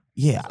under par.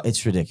 Yeah,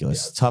 it's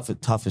ridiculous.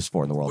 Toughest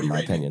sport in the world, What in are my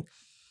you rating opinion.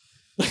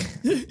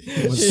 He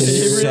really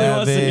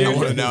wants to hear I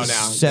wanna it. know now.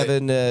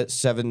 7.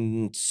 Is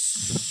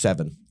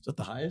that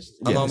the highest?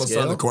 I'm almost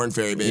on the Corn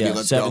Ferry, baby. Yeah,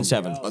 Let's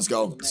 7. go. Let's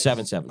go.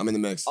 7. I'm in the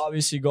mix.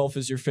 Obviously, golf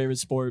is your favorite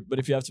sport, but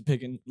if you have to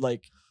pick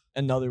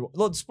another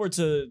sport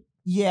to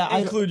Yeah,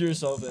 include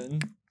yourself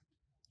in,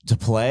 to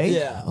play.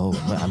 Yeah. Oh,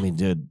 I mean,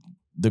 dude,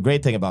 the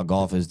great thing about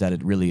golf is that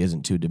it really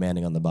isn't too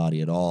demanding on the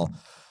body at all.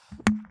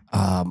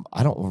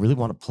 I don't really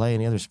want to play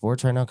any other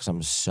sports right now because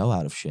I'm so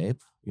out of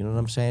shape. You know what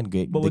I'm saying?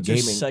 but what's your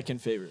second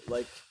favorite?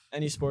 Like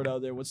any sport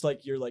out there, what's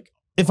like your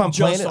If I'm just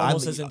playing it,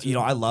 almost as into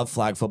I love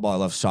flag football. I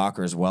love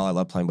soccer as well. I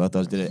love playing both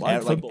those. Did it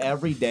Flag football.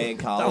 every day in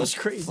college. That was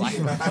crazy.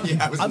 Yeah,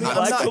 I was I mean,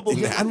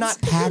 not I'm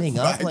not padding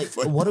up. Flag Like,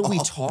 football. what are we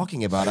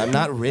talking about? I'm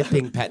not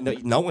ripping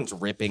pads. No one's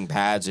ripping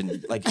pads.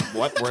 And like,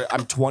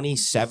 I'm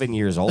 27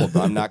 years old.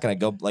 But I'm not gonna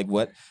go like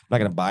what? I'm not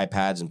gonna buy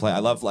pads and play. I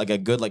love like a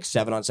good like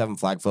 7-on-7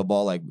 flag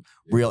football, like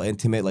real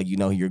intimate. Like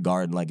who your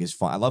guard like is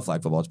fun. I love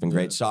flag football. It's been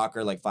great.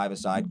 Soccer like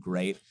 5-a-side,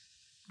 great.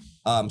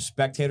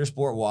 Spectator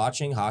sport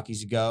watching.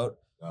 Hockey's a goat.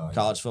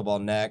 College football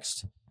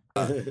next.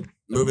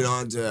 Moving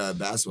on to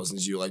basketball,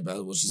 since you like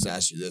basketball, let's just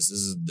ask you this. This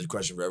is the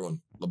question for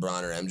everyone.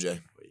 LeBron or MJ?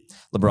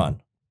 LeBron,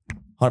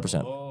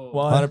 100%.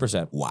 Why?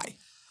 100%. Why?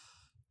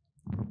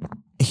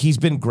 He's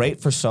been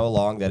great for so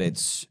long that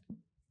it's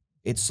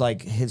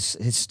like his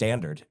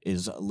standard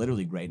is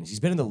literally greatness. He's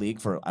been in the league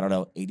for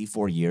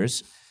 84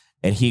 years,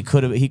 and he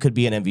could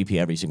be an MVP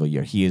every single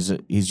year. He's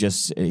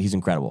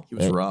incredible. He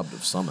was robbed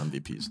of some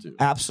MVPs too.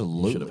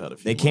 Absolutely. Should have had a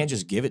few They more. can't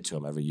just give it to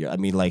him every year. I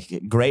mean,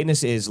 like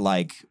greatness is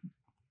like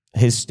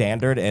his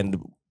standard, and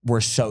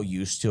we're so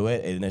used to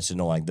it, and it's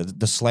annoying.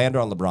 The slander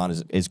on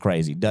LeBron is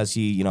crazy. Does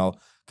he,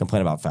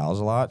 complain about fouls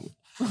a lot?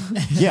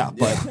 Yeah,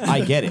 but I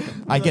get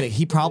it.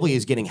 He probably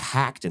is getting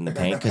hacked in the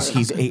paint because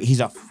he's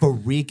a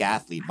freak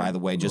athlete, by the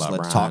way. Just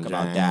let's LeBron talk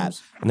about that.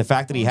 James. And the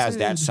fact that he has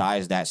that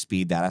size, that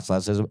speed, that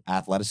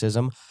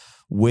athleticism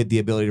with the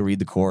ability to read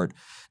the court,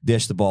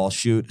 dish the ball,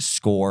 shoot,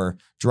 score,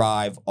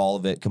 drive, all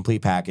of it,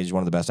 complete package,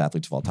 one of the best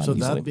athletes of all time. So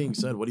easily. that being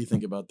said, what do you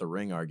think about the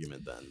ring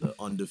argument then? The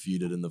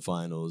undefeated in the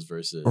finals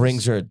versus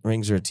Rings are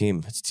a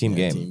team. It's a team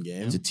game. Team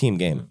game. It's a team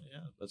game. Yeah,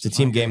 that's It's a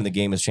team game, and the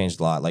game has changed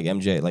a lot. Like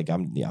MJ,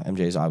 MJ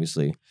is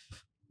obviously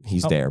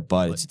he's there,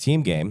 but it's a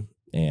team game,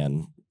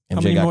 and MJ How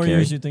many got more carried.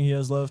 years do you think he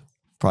has left?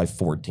 Probably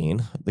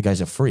 14. The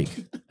guy's a freak.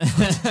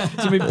 He's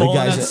gonna be bowling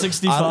at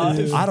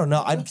 65. I don't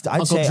know.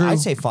 I'd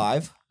say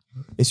 5.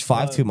 Is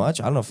 5 too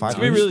much? I don't know. 5. It's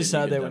gonna be years? really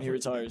sad there when he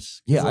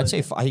retires. Yeah, I'd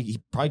say 5.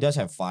 He probably does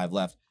have 5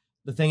 left.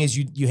 The thing is,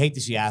 you hate to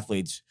see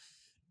athletes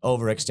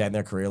overextend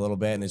their career a little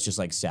bit, and it's just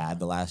like sad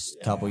the last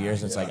couple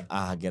years. And it's like,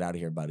 get out of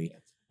here, buddy.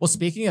 Well,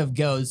 speaking of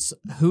goats,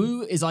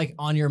 who is like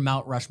on your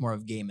Mount Rushmore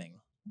of gaming?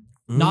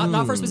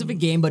 Not for a specific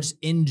game, but just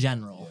in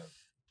general,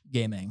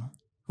 gaming.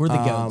 Who are the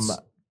goats?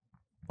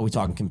 Are we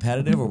talking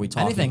competitive, or are we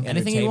talking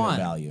Anything you want.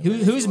 value?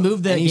 Who's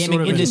moved the Any gaming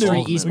sort of industry,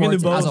 involvement. We can do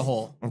esports both. as a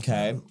whole?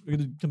 Okay. We're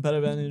gonna do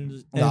competitive and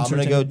No, I'm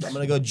entertainment.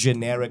 gonna go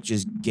generic,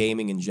 just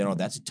gaming in general.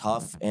 That's a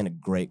tough and a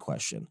great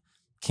question.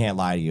 Can't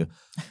lie to you.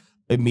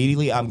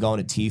 Immediately, I'm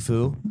going to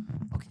Tfue.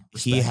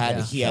 He had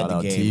the Shout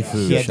out game.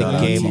 Tfue. He had Shout the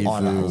out game Tfue.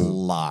 on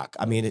lock.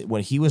 I mean,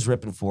 when he was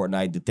ripping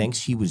Fortnite, the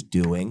things he was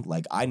doing,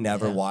 like I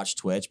never watched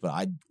Twitch, but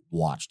I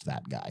watched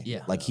that guy.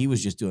 Yeah. Like he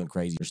was just doing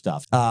crazy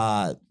stuff.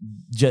 And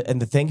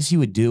the things he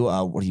would do,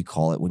 what do you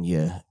call it when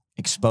you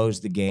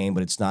expose the game,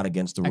 but it's not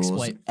against the rules?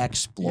 Exploit.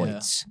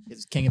 Exploits.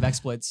 He's king of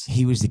exploits.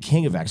 He was the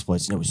king of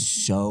exploits, and it was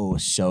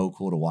so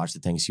cool to watch the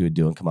things he would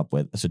do and come up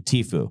with. So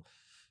Tfue,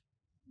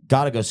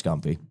 gotta go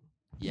Scumpy.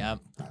 Yeah.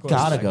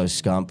 Gotta go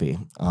Scumpy.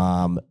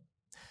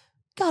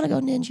 Gotta go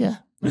Ninja.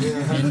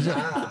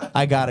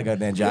 I gotta go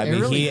Ninja. I It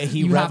mean, really- he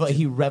you have to.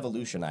 he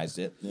revolutionized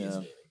it.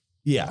 Yeah.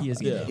 Yeah, He is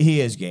gaming. He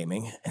is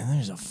gaming. And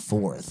there's a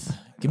fourth.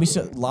 Give me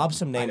lob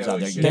some names out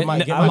there. should. Get my I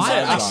would say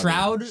mind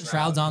on it.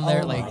 Shroud's on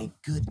there. Oh like my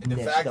goodness.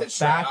 The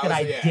fact that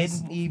I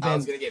yes. didn't I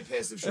was even gonna get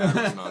pissed if Shroud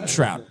wasn't on there.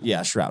 Shroud.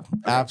 Yeah, Shroud.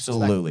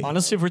 Absolutely.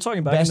 Honestly, if we're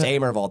talking back Best in the,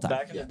 aimer of all time.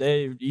 back in the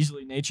day,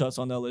 easily Nate Shot's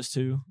on that list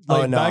too.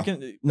 Oh, no. Back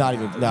in, Not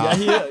even. No. Yeah,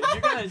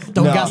 you guys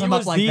Don't No. gas he him was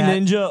up like the that.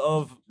 ninja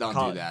of Don't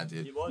COD. do that,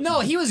 dude. He was.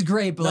 No, he was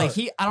great, but No. like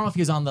I don't know if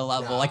he was on the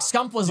level. Like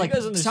Scump was You like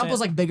guys understand. Scump was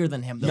like bigger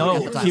than him though. at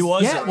the No, time. he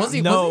wasn't. Yeah, was he?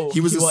 No, Was He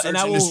was a and search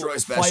I and will destroy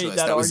fight specialist.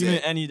 that That was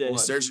argument it. any day.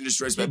 Search and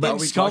destroy You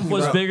specialist. think Scump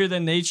was bigger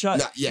than Nate Shot?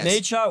 No, yes.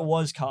 Nate Shot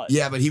was COD.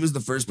 Yeah, but he was the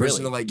first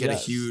person Really? to like get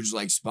Yes. a huge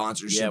like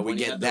sponsorship. Yeah, we when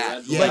he get had the that.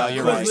 Red Yeah, Bull. No,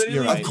 you're was right. literally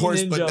You're right. Of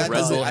course, Ninja but that Red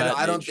doesn't. Bull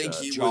I don't Nate think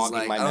Shot. he was Jogging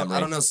like. my I memory.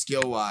 don't know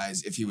skill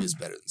wise if he was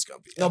better than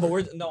Scumpy. No, but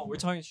we're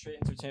talking straight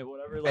entertainment,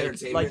 whatever. Like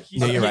Entertainment. he's,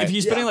 No, you're right. if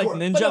he's Yeah, putting like of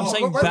course. Ninja, But I'm no,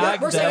 saying we're-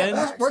 back we're then.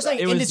 saying, we're saying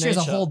it was industry as a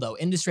Nate whole Shot. though.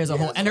 Industry as a Yeah,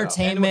 whole. that's what I'm-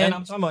 Entertainment. And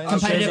I'm talking about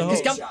competitive, industry as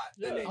a because whole.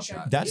 Scump- The Nate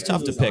Shot. That's Yeah.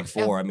 tough to pick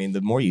for. I mean,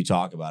 the more you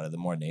talk about it, the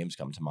more names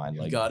come to mind.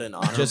 You Like got an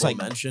honorable just like-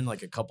 mention,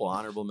 like a couple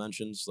honorable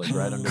mentions, like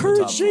right under the Courage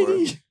top four.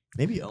 Shady.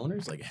 Maybe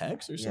owners like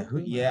Hex or something.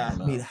 I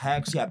mean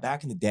Hex. Yeah,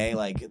 back in the day,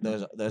 like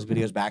those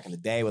videos back in the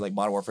day with like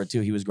Modern Warfare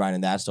 2, he was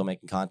grinding that, still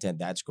making content.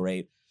 That's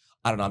great.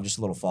 I don't know. I'm just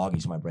a little foggy,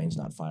 so my brain's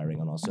not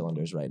firing on all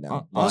cylinders right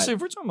now. Honestly,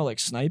 if we're talking about like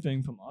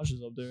sniping, Pamaj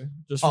is up there.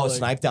 Just Oh, like,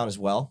 Snipe Down as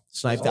well.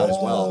 Snipe Down as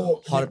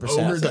well.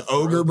 100%. The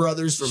Ogre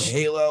brothers from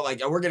Halo.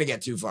 Like, we're gonna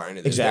get too far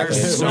into this. Exactly.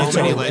 There's so It's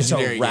many a- it's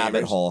legendary a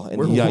rabbit gamers. hole,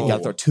 and you got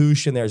to throw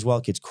Daltoosh in there as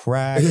well. Kids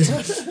cracked.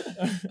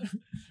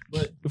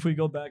 But if we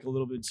go back a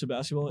little bit to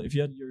basketball, if you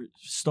had your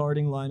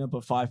starting lineup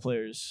of 5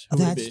 players, who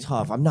would it be? That's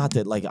tough. I'm not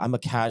that like I'm a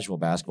casual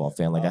basketball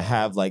fan. Like I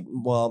have like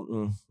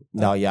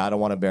no, yeah, I don't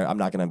want to I'm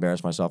not going to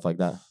embarrass myself like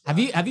that. Have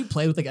you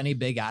played with like any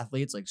big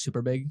athletes, like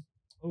super big?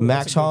 Ooh,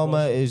 Max that's a good Homa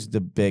question. is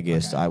the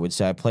biggest, I would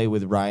say. I played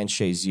with Ryan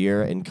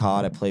Shazier in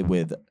COD. I played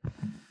with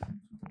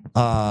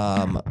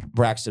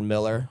Braxton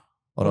Miller,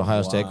 an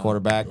Ohio State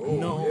quarterback.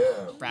 No.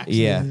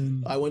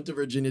 Braxton. Yeah. I went to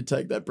Virginia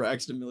Tech. That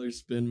Braxton Miller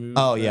spin move.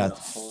 Oh, yeah. that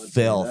haunts me.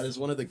 Filth. That is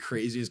one of the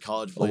craziest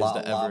college plays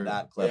to ever.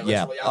 that clip.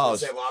 Yeah. Yeah. Oh, Oh,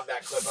 say lob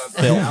that clip up.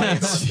 Phil.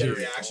 Get a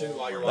reaction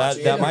while you're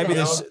watching. that it. might be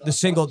the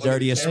single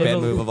dirtiest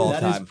spin move of all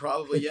That is time.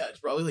 probably it's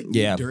probably like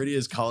Yeah. the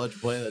dirtiest college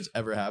play that's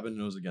ever happened,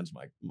 and it was against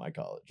my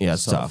college. Yeah,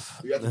 it's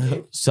tough. You got the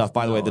game? Stuff.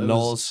 By the way, No, the it was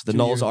Knowles 2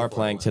 years are before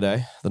playing mine.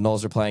 today. The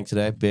Knowles are playing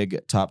today.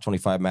 Big top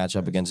 25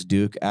 matchup against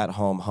Duke at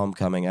home,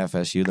 homecoming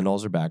FSU. The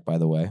Knowles are back, by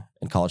the way,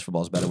 and college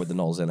football is better with the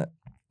Knowles in it.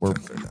 They're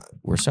not.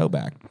 We're so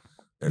back.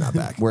 They're not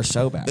back. We're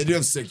so back. They do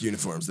have sick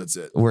uniforms. That's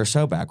it. We're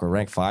so back. We're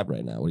ranked 5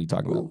 right now. What are you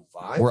talking about? Ooh,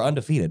 5? We're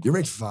undefeated. You're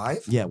ranked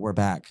 5? Yeah, we're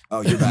back.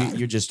 Oh, you're back.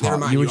 You're just Never talking.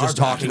 mind. You were are just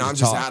back, talking. and I'm to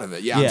just talk. out of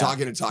it. Yeah, Yeah. I'm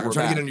talking to talk. I'm We're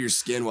trying to back. get under your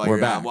skin while We're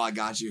you're out. back. Well, I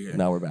got you here.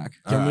 No, we're back.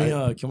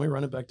 Can we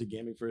run it back to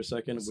gaming for a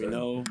second? Yes, We sir.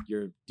 know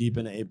you're deep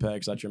into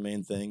Apex. That's your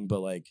main thing.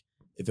 But like,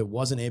 if it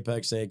wasn't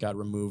Apex, say it got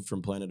removed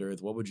from planet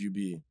Earth, what would you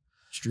be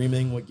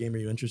streaming? What game are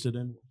you interested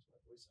in?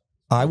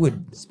 I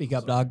would. Speak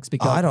up, dog.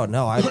 Speak up. I don't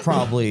know.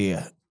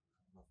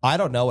 I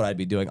don't know what I'd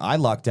be doing. I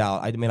lucked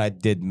out. I mean, I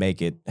did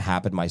make it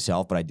happen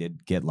myself, but I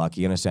did get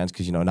lucky in a sense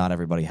because, not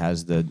everybody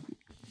has the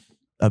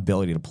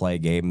ability to play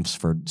games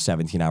for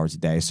 17 hours a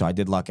day. So I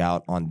did luck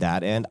out on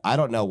that end. I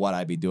don't know what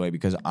I'd be doing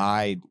because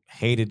I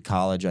hated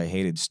college. I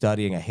hated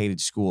studying. I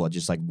hated school. It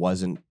just like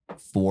wasn't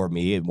for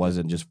me. It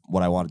wasn't just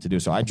what I wanted to do.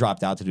 So I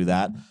dropped out to do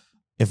that.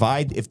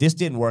 If this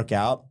didn't work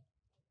out,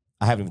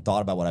 I haven't even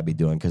thought about what I'd be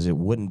doing because it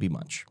wouldn't be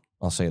much.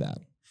 I'll say that.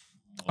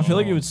 I feel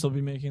like you would still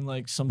be making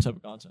like some type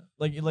of content.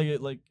 Like if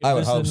I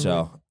would this hope didn't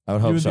so. work, I would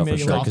you hope would be so for making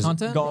sure. golf 'cause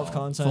content. golf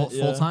content.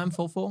 Full time,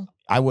 full.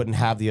 I wouldn't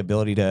have the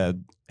ability to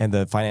and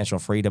the financial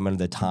freedom and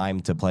the time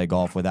to play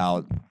golf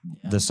without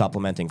the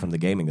supplementing from the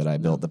gaming that I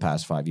built the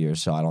past 5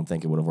 years. So I don't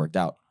think it would have worked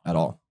out at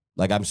all.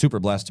 Like I'm super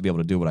blessed to be able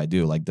to do what I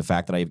do. Like the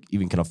fact that I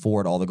even can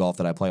afford all the golf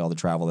that I play, all the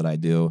travel that I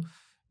do,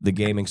 the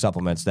gaming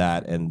supplements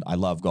that, and I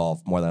love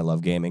golf more than I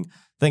love gaming.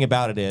 Thing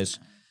about it is,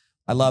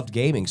 I loved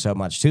gaming so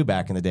much too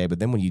back in the day, but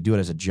then when you do it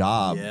as a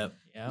job, Yep.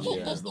 Yeah.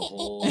 That's the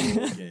whole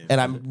game. and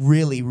I'm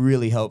really,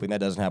 really hoping that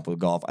doesn't happen with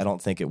golf. I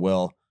don't think it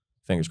will.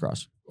 Fingers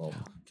crossed.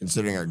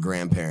 Considering our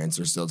grandparents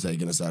are still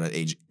taking us out at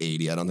age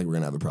 80, I don't think we're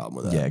going to have a problem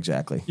with that. Yeah,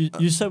 exactly.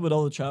 You said with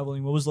all the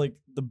traveling, what was like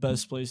the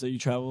best place that you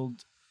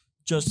traveled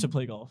just to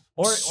play golf,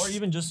 or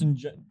even just in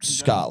general?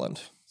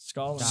 Scotland.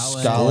 Scotland.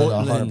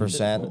 Scotland,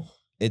 100%.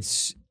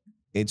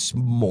 It's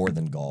more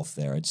than golf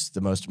there. It's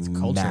the most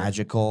culture.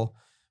 magical,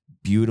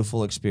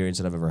 beautiful experience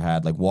that I've ever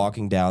had. Like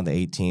walking down the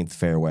 18th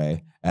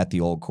fairway at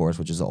the old course,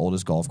 which is the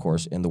oldest golf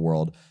course in the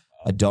world.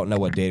 I don't know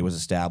what date it was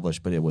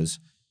established, but it was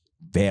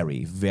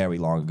very, very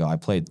long ago. I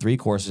played 3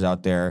 courses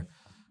out there,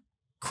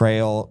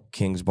 Crail,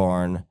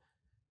 Kingsbarn,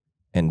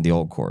 and the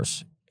old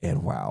course.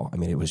 And wow, I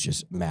mean, it was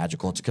just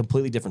magical. It's a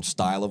completely different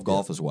style of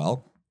golf as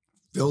well.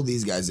 Fill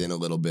these guys in a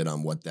little bit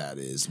on what that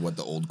is, what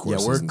the old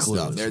courses we're and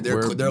stuff. clueless. They're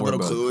We're a little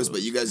both clueless,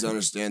 but you guys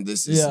understand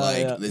this is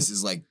this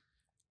is like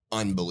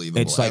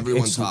unbelievable. It's like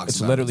Everyone it's, talks it's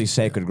about literally this.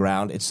 sacred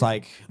ground. It's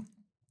like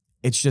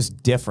it's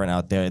just different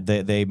out there.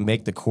 They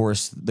make the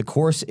course. The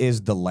course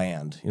is the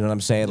land. You know what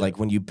I'm saying? Like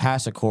when you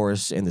pass a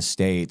course in the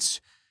States,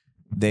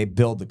 they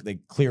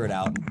clear it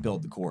out and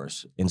build the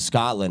course. In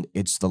Scotland,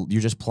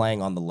 you're just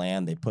playing on the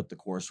land. They put the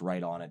course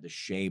right on it. The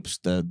shapes,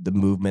 the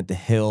movement, the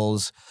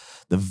hills,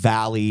 the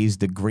valleys,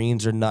 the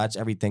greens are nuts.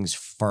 Everything's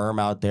firm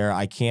out there.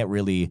 I can't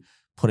really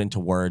put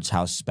into words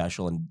how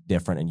special and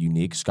different and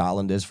unique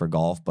Scotland is for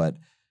golf, but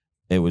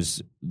it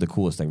was the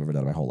coolest thing I've ever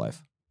done in my whole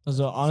life.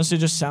 So honestly,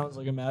 just sounds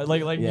like a mad.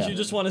 Like Yeah. you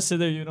just want to sit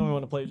there. You don't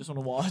want to play. You just want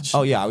to watch.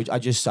 Oh yeah, I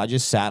just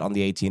sat on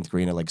the 18th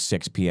green at like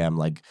 6 p.m.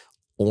 like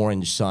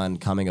orange sun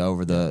coming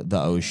over the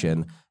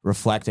ocean,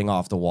 reflecting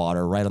off the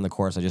water right on the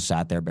course. I just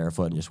sat there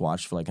barefoot and just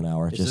watched for like an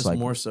hour. Is just this like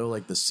more so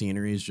like the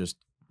scenery is just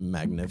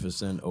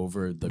magnificent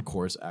over the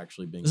course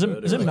actually being Is it-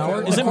 good? is or it like-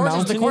 Mauer- The is it course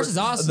mountain? the course is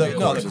awesome. the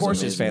course is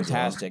amazing as well.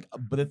 fantastic.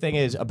 But the thing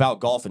is about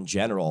golf in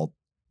general,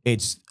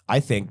 it's I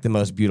think the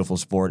most beautiful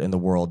sport in the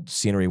world,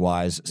 scenery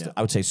wise. Yeah.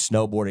 I would say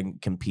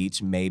snowboarding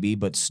competes maybe,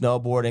 but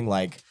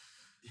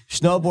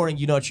snowboarding,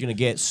 you know what you're gonna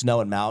get.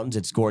 Snow and mountains,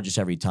 it's gorgeous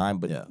every time.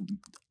 But Yeah.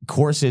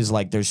 courses,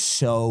 like there's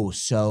so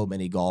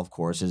many golf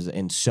courses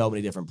in so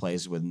many different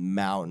places with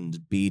mountains,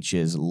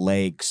 beaches,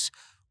 lakes,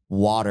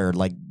 water,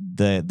 like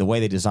the way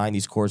they design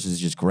these courses is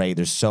just great.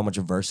 There's so much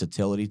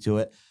versatility to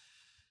it.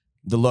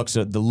 The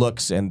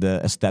looks and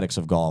the aesthetics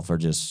of golf are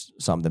just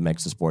something that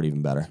makes the sport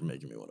even better. You're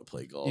making me want to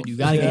play golf. Dude, you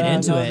gotta get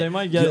into it. They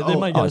might get. They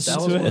might get us that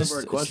was into one it. of our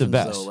It's the questions.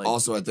 best. Though, like,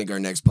 Also, I think our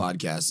next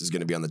podcast is going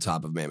to be on the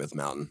top of Mammoth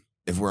Mountain.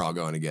 If we're all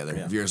going together,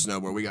 if you're a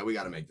snowboarder, we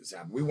got to make this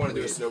happen. We want to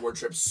do a snowboard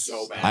trip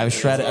so bad. I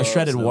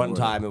shredded one snowboarding.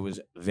 time. It was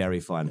very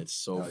fun. it's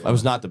so. I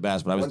was not the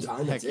best, but I One was.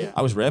 time, that's it.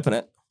 I was ripping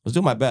it. I was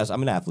doing my best.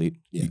 I'm an athlete.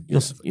 Yeah. Yeah,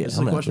 This is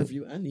I'm a an question athlete. for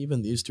you, and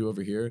even these two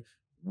over here.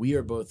 We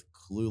are both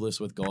clueless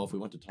with golf. We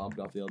went to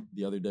Topgolf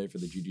the other day for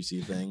the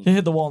GGC thing. He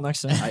hit the wall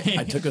next to him.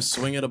 I took a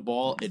swing at a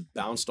ball. It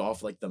bounced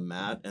off like the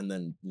mat and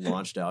then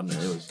launched out. And it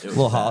was A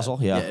little bad.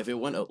 hosel, yeah. If it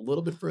went a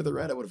little bit further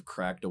right, I would have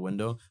cracked a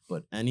window.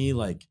 But any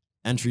like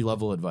entry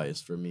level advice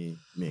for me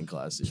and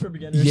Classy. For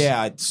beginners.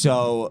 Yeah.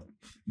 So,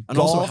 And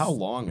also, golf- how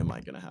long am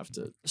I gonna have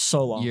to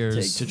So long. take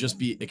Years. to just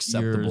be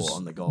acceptable Years.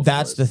 on the golf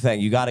that's course? the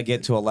thing. You got to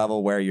get to a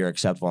level where you're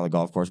acceptable on the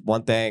golf course.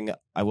 One thing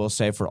I will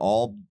say for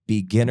all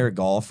beginner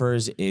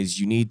golfers is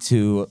you need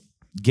to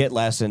get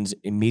lessons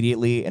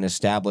immediately and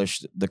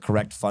establish the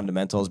correct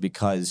fundamentals,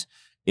 because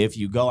if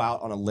you go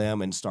out on a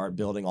limb and start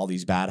building all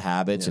these bad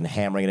habits and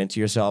hammering it into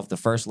yourself, the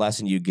first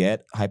lesson you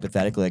get,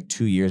 hypothetically, like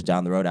 2 years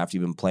down the road after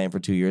you've been playing for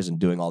 2 years and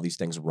doing all these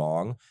things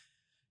wrong,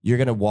 you're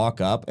going to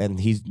walk up and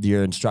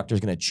your instructor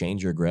is going to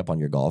change your grip on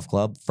your golf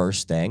club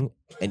first thing.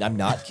 And I'm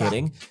not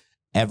kidding.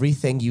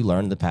 Everything you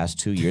learned the past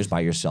 2 years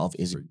by yourself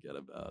is Forget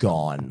about it.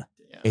 gone.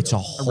 Damn. It's a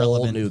whole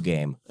Irrelevant. new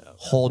game.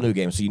 Whole new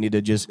game. So you need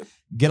to just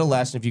get a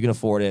lesson if you can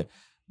afford it,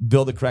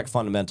 build the correct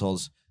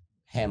fundamentals,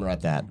 hammer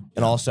at that.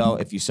 And also,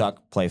 if you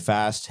suck, play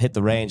fast, hit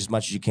the range as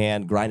much as you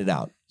can, grind it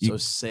out. So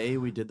say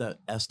we did that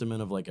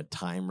estimate of like a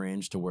time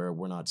range to where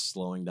we're not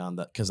slowing down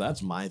that, because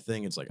that's my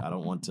thing. It's like I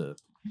don't want to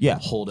Yeah,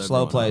 hold slow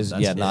everyone up. plays.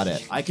 That's Yeah, not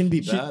it. I can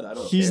be bad. I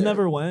don't. He's care.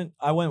 never went.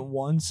 I went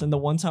once, and the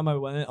one time I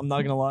went, I'm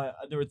not gonna lie,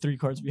 there were 3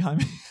 cards behind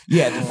me.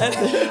 Yeah,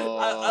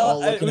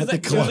 Looking at the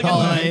clock.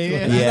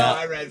 Yeah.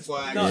 My red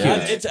flag. No, Yeah.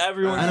 it's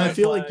everyone. And I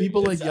feel like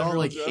people like y'all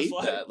like hate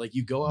that. that. Like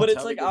you go out, But to it's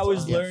have a like good I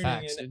was time. learning,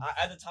 facts, and dude.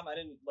 at the time I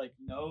didn't like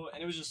know,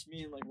 and it was just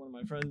me and like one of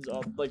my friends,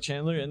 like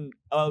Chandler, and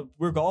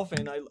we're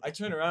golfing. I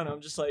turn around, and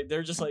I'm just like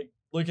they're just like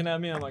looking at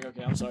me. I'm like,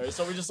 okay, I'm sorry.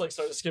 So we just like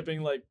started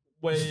skipping like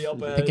way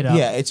up ahead. Pick it up.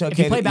 Yeah, it's okay. If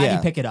you play to, bad, yeah.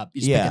 you pick it up.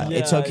 You just Yeah, pick it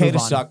up. it's okay Move to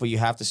on. suck, but you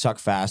have to suck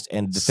fast.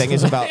 And the thing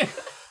is about,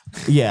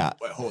 yeah,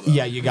 Wait, hold up.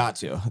 yeah, you got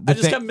to. I The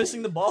just thing- kept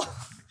missing the ball.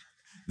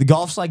 the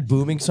golf's like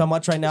booming so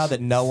much right now that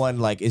no one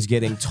like is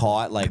getting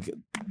taught like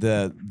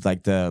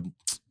the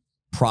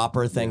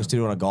proper things to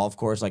do on a golf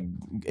course. Like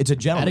it's a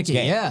gentleman's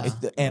Etiquette, game. yeah. It's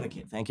the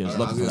etiquette. Thank you. I was I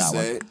looking was for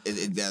gonna that one.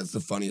 say that's the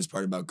funniest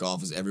part about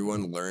golf is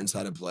everyone learns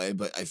how to play,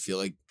 but I feel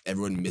like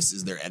everyone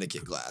misses their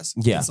etiquette class.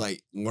 Yeah. It's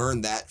like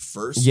learn that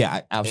first. Yeah,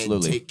 And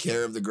absolutely. take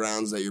care of the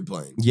grounds that you're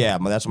playing. Yeah,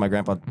 that's what my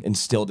grandpa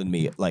instilled in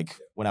me. Like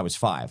when I was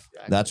 5,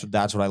 that's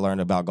what I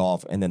learned about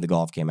golf, and then the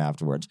golf came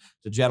afterwards.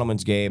 It's a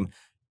gentleman's game.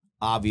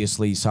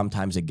 Obviously,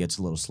 sometimes it gets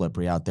a little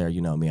slippery out there. You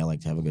know me; I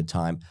like to have a good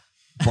time,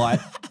 but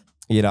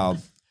you know,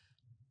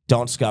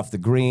 don't scuff the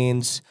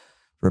greens.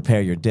 Repair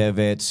your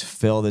divots.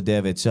 Fill the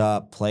divots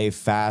up. Play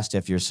fast.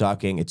 If you're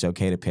sucking, it's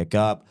okay to pick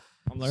up.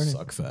 I'm learning.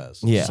 Suck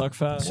fast. Yeah, Suck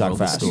fast. Suck Moral of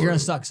the fast. story. You're gonna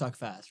suck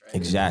fast, right?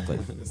 Exactly.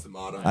 That's the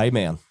motto.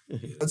 Amen.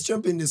 Let's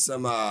jump into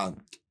some.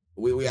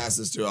 We asked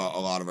this to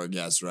a lot of our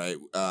guests, right?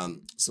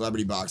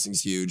 Celebrity boxing's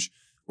huge.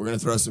 We're gonna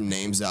throw some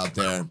names out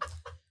there,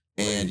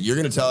 and you're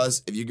gonna tell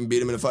us if you can beat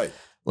them in a fight.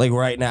 Like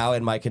right now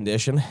in my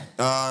condition,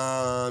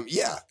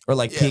 Yeah. or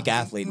like Yeah. peak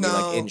athlete, be like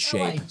No. in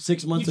shape.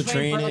 6 months You of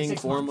train for, like, training,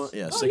 6 4 months. months.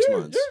 Yeah, Oh, 6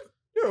 months.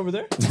 You're over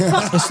there.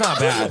 It's not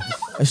bad.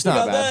 It's not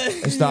got bad.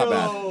 that? It's not Yo.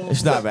 bad.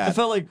 It's not I bad.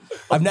 felt like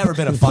I've never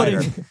been a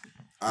fighter.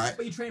 All right.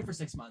 But you train for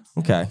 6 months.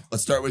 Okay.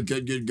 Let's start with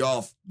good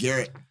golf.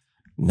 Garrett.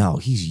 No,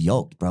 he's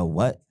yoked, bro.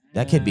 What?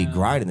 That kid be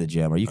grinding the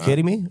gym. Are you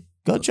kidding me?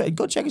 Go check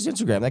his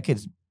Instagram. That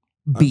kid's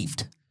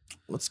beefed.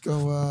 Let's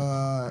go.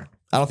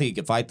 I don't think he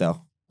can fight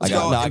though. I Let's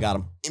go. got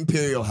him.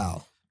 Imperial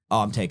Hal. Oh,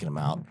 I'm taking him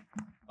out.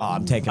 Oh,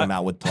 I'm taking him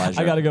out with pleasure.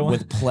 I got a good one.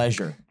 With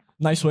pleasure.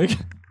 nice wig.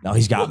 No,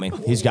 he's got me.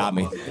 He's got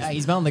me. Yeah,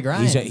 he's been on the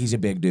grind. He's a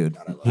big dude.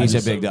 He's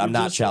a big dude. I'm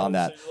not challenging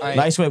that. All right.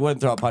 Nice way wouldn't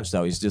throw a punch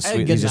though. He's just I had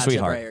sweet. good He's a matchup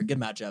sweetheart. right here. Good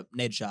matchup.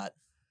 Nade shot.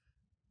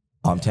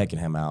 Oh, I'm taking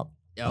him out.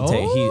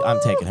 Oh, I'm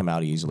taking him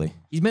out easily.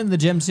 he's been in the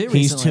gym too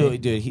He's recently.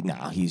 too dude.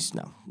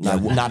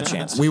 Not a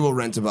chance. We will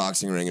rent a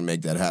boxing ring and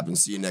make that happen.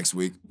 See you next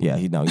week. Yeah,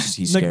 he's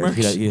Nick scared.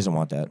 Merckx. He doesn't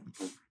want that.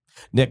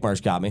 Nick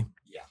Merckx got me.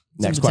 Yeah.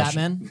 Next Tim the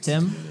question. Tapman.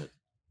 Tim.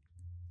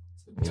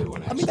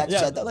 I mean,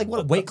 that's like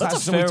what weight That's a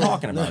classes are we fair one.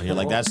 talking about here?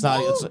 Like that's not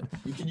it's,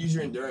 You can use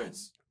your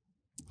endurance.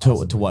 to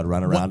what?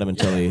 Run around him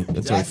until he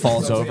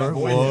falls So it's over. like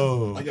avoid him.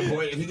 Whoa. Like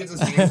avoid. If he gets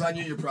his hands on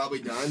you, you're probably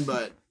done.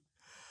 But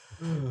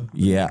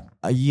Yeah.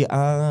 I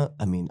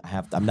mean,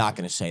 I'm not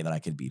going to say that I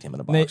could beat him in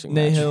a boxing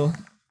match. Nahill.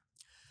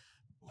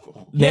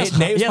 Nate's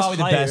He has probably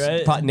the height,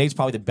 best. right? Nate's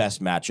probably the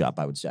best matchup,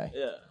 I would say.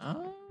 Yeah.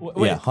 Oh.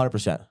 Wait, Yeah,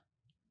 100%.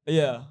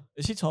 yeah.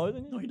 Is he taller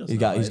than you? No, he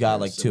doesn't. He's got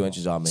like 2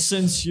 inches on me.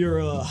 Since you're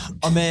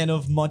a man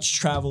of much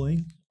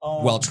traveling,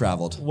 Well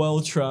traveled. well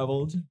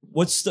traveled,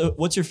 what's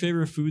your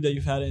favorite food that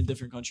you've had in a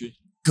different country?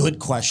 Good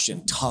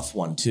question. Tough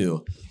one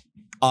too.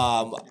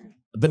 I've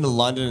been to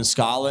London and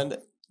Scotland.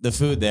 The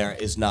food there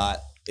is not.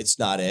 It's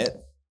not it.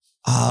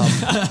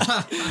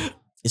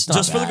 It's not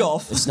Just for the bad.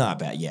 golf. It's not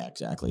bad. Yeah,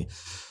 exactly.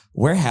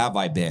 Where have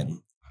I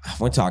been? I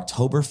went to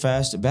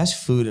Oktoberfest.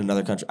 Best food in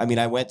another country. I mean,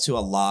 I went to a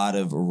lot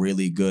of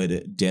really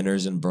good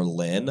dinners in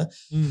Berlin.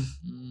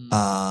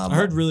 I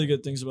heard really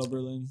good things about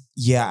Berlin.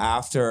 Yeah,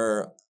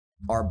 after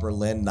our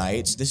Berlin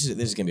nights, this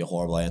is gonna be a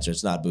horrible answer.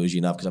 It's not bougie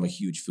enough because I'm a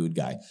huge food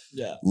guy.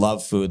 Yeah.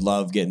 Love food,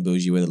 love getting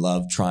bougie with it,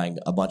 love trying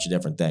a bunch of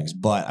different things.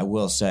 But I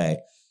will say,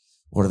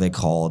 what are they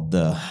called?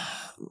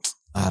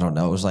 I don't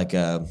know. It was like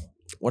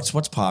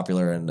what's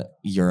popular in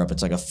Europe?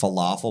 It's like a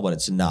falafel, but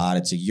it's not.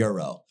 It's a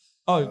euro.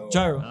 Oh,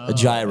 gyro. A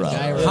gyro.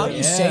 gyro, How do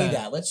you say yeah.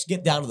 that? Let's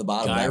get down to the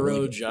bottom. Gyro,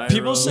 of that. gyro.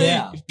 People say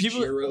Yeah.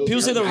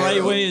 people say the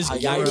right way is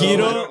Gyro.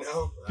 gyro.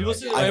 People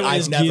say the right way I've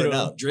is never gyro.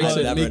 known. Drake I've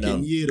said never making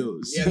known.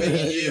 gyros. Yeah,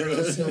 making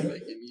gyros.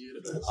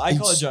 I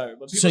call it gyro,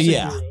 but people So say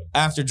yeah, gyro.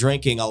 after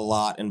drinking a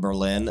lot in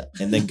Berlin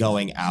and then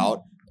going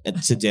out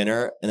to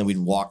dinner, and then we'd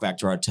walk back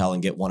to our hotel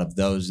and get one of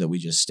those that we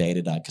just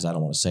stated because I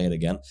don't want to say it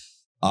again.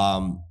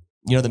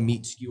 You know the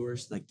meat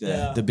skewers, like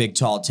the big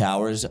tall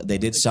towers. They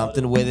did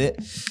something with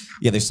it.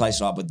 Yeah, they sliced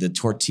it off with the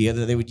tortilla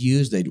that they would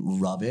use. They'd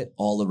rub it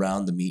all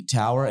around the meat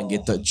tower and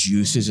get the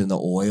juices and the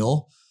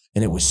oil,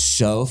 and it was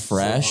so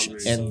fresh.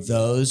 And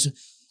those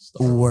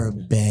were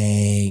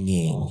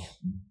banging,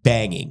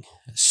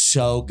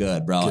 so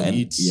good, bro. Good And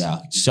eats. yeah,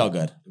 so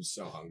good. I'm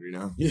so hungry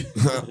now.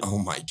 Oh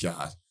my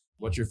God.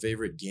 What's your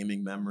favorite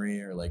gaming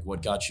memory, or like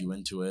what got you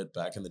into it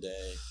back in the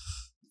day?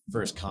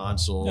 First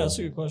console. Yeah, that's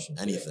a good question.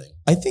 Anything.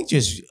 I think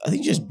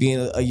just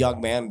being a young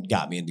man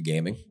got me into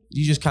gaming.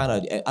 You just kind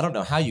of, I don't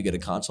know how you get a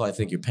console. I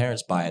think your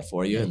parents buy it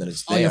for you, and then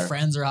it's All there. your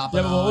friends are hopping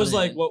Yeah, but what on was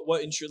like and-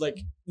 what intro like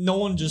no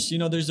one just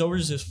there's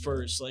always this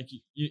first like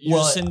you're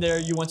Well, just sitting there,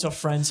 you went to a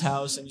friend's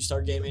house and you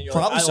start gaming. You're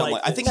Probably like, something.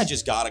 like I think I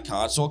just got a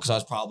console because I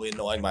was probably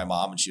annoying my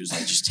mom, and she was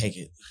like, "Just take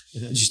it,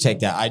 just take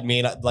that." I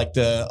mean, like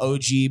the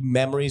OG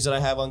memories that I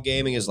have on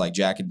gaming is like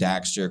Jack and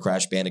Daxter,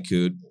 Crash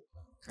Bandicoot.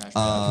 Crash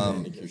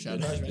Um, Bandicoot.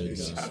 Shout out.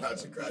 Shout out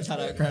to Crash. Shout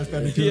out Crash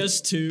Bandicoot.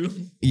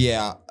 PS2.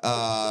 Yeah,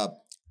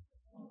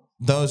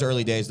 those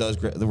early days,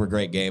 they were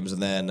great games.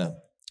 And then,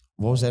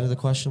 what was the end of the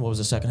question? What was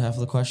the second half of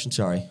the question?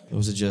 Sorry,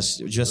 was it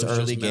just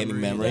early gaming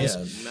memories?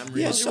 Yeah,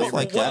 memories. Yeah, stuff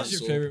like What that. was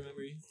your favorite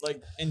memory?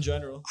 Like in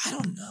general. I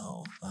don't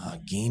know.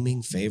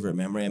 Gaming favorite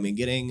memory. I mean,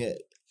 getting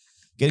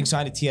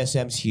signed to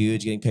TSM is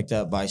huge. Getting picked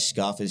up by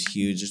Scuff is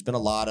huge. There's been a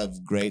lot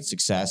of great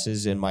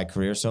successes in my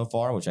career so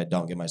far, which I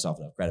don't give myself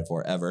enough credit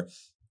for ever.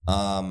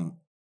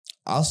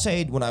 I'll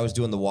say when I was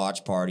doing the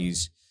watch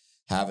parties,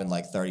 having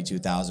like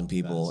 32,000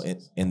 people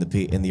in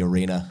the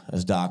arena,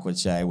 as Doc would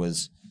say,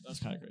 was That's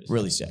kind of crazy.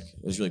 really sick.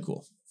 It was really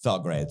cool.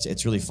 Felt great.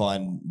 It's really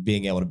fun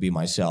being able to be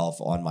myself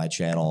on my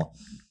channel,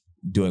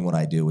 doing what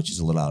I do, which is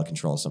a little out of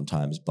control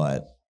sometimes,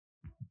 but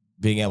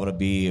being able to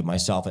be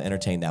myself and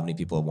entertain that many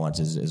people at once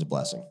is a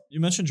blessing. You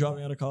mentioned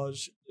dropping out of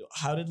college.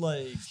 How did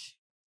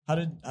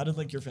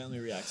your family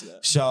react to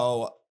that?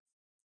 So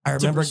I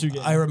To pursue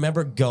gaming.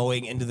 remember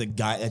going into the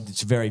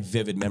it's a very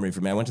vivid memory for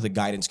me. I went to the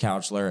guidance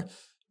counselor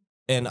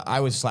and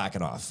I was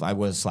slacking off. I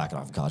was slacking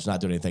off in college, not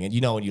doing anything. And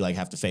you know when you like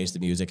have to face the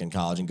music in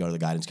college and go to the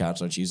guidance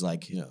counselor, and she's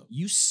like,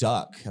 "You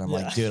suck." And I'm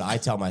like, "Dude, I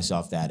tell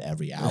myself that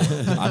every hour.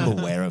 I'm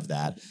aware of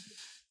that."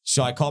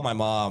 So I called my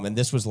mom, and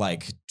this was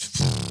like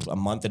a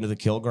month into the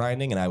kill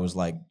grinding, and I was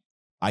like,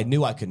 I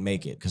knew I could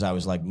make it because I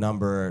was like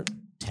number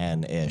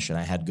 10-ish, and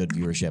I had good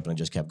viewership, and it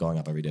just kept going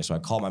up every day. So I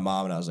called my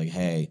mom, and I was like,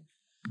 "Hey,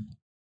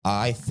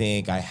 I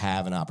think I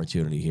have an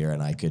opportunity here,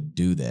 and I could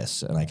do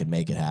this, and I could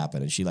make it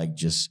happen." And she like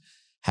just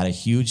had a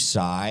huge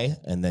sigh,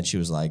 and then she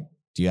was like,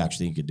 "Do you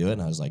actually think you could do it?"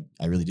 And I was like,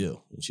 "I really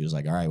do." And she was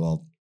like, "All right,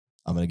 well,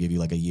 I'm gonna give you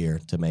like a year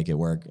to make it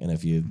work, and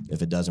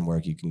if it doesn't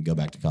work, you can go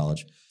back to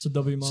college." It's a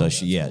W mom. So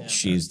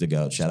she's the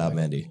goat. Shout out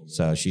Mindy.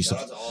 So she Shout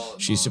out to all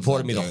she moms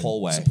supported out me the there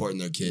whole way. Supporting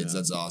their kids.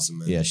 That's awesome,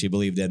 man. Yeah, she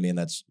believed in me, and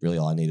that's really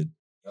all I needed.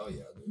 Hell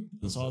yeah, dude.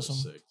 That's awesome.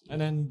 Sick, dude. And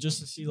then just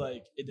to see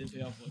like it didn't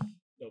pay off. Like,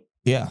 dope.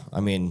 Yeah, I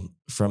mean,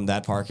 from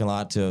that parking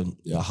lot to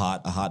a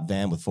hot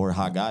van with 4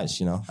 hot guys,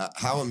 you know.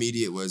 How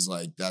immediate was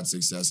like that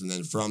success, and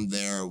then from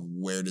there,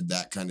 where did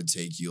that kind of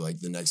take you? Like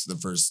the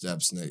first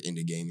steps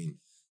into gaming.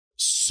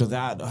 So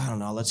that, I don't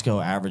know, let's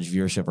go average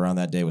viewership around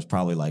that day was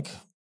probably like,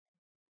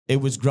 it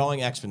was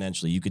growing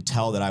exponentially. You could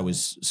tell that I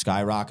was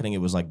skyrocketing. It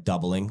was like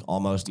doubling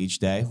almost each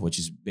day, which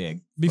is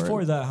big.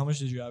 Before that, how much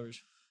did you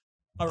average?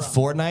 Around.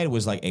 Fortnite, it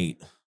was like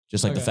 8,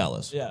 just like the Okay.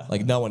 fellas. Yeah.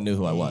 Like no one knew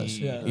who I was.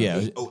 Yeah. Yeah.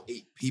 It was-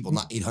 8 people,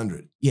 not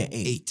 800. yeah,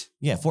 8. 8.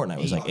 Yeah,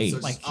 Fortnite was like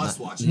 8. Like us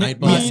watching.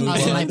 Nightbot. Me- Us and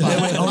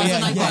Nightbot. Oh, Us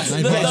yeah, and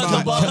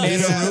yeah.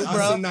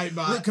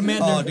 Nightbot.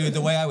 Commander Root, bro. Oh, dude,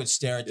 the way I would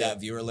stare at that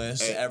viewer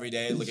list every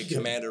day, look at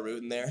Commander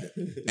Root in there.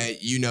 Hey,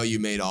 you know you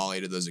made all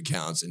 8 of those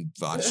accounts and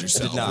botched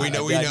yourself. No, we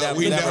know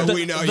never. you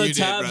The did,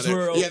 tabs brother.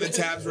 were open. Yeah, the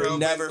tabs were open.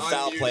 Never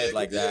foul Unmuted. played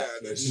like that.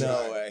 Yeah, that's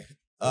No right. way.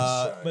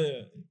 That's But right.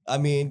 yeah. I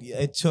mean,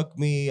 it took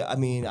me,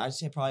 I'd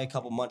say probably a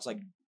couple months, like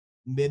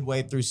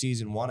midway through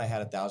season 1, I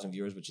had 1,000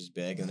 viewers, which is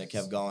big. And it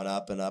kept going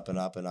up and up and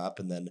up and up.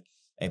 And then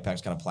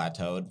Apex kind of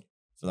plateaued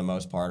for the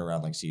most part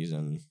around like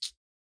season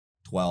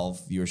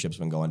 12. Viewership's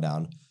been going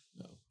down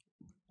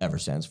ever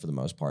since, for the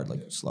most part,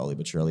 like slowly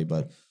but surely.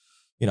 But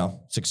you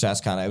know,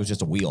 success kind of, it was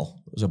just a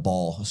wheel. It was a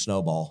ball, a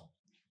snowball.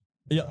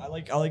 Yeah, I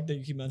like that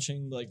you keep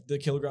mentioning like the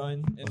kill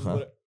grind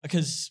and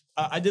because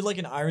I did like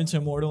an Iron to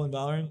Immortal in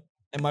Valorant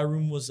and my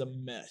room was a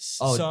mess.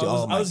 Oh, so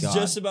I was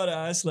just about to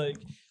ask like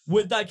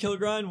with that kill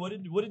grind, what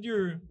did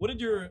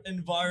your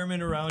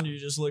environment around you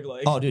just look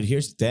like? Oh, dude,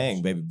 here's the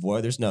thing, baby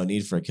boy. There's no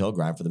need for a kill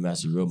grind for the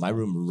messy room. My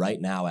room right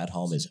now at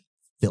home is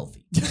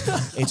filthy.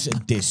 It's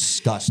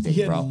disgusting,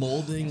 He had bro.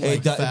 molding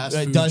like fast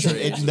food doesn't.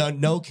 trays.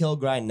 No kill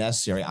grind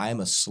necessary. I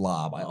am a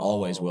slob. I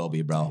always will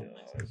be, bro.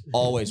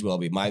 Always will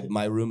be.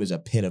 My room is a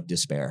pit of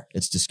despair.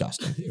 It's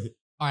disgusting.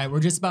 All right,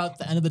 we're just about at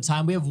the end of the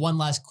time. We have one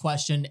last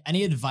question.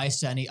 Any advice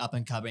to any up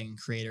and coming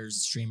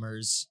creators,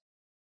 streamers?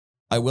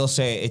 I will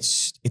say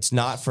it's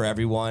not for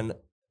everyone.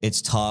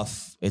 It's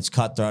tough. It's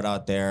cutthroat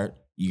out there.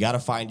 You got to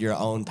find your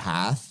own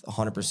path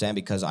 100%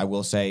 because I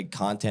will say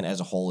content as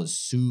a whole is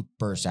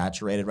super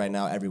saturated right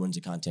now. Everyone's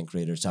a content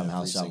creator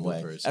somehow, some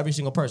way. Every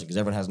single person, because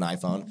everyone has an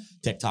iPhone.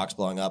 TikTok's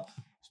blowing up.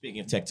 Speaking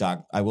of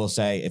TikTok, I will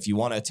say if you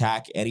want to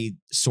attack any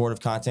sort of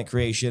content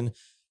creation,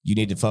 you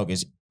need to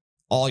focus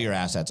all your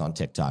assets on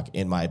TikTok,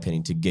 in my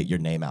opinion, to get your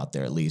name out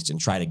there at least and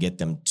try to get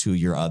them to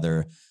your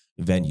other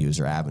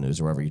venues or avenues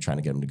or wherever you're trying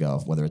to get them to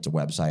go, whether it's a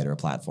website or a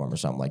platform or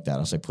something like that.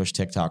 I'll say push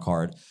TikTok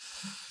hard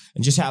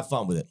and just have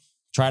fun with it.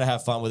 Try to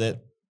have fun with it.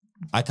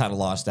 I kind of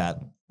lost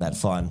that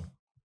fun.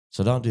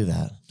 So don't do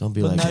that. Don't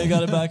be but like now you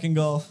got it back in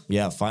golf.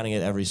 Yeah, finding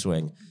it every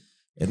swing.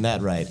 Isn't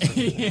that right?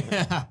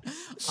 Yeah.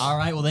 All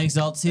right. Well, thanks,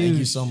 Daltoosh. Thank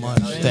you so much.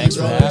 Thanks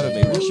for having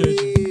me.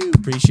 Appreciate you.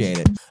 Appreciate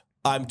it.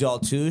 I'm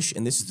Daltoosh,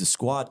 and this is the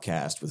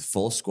Squadcast with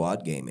Full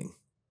Squad Gaming.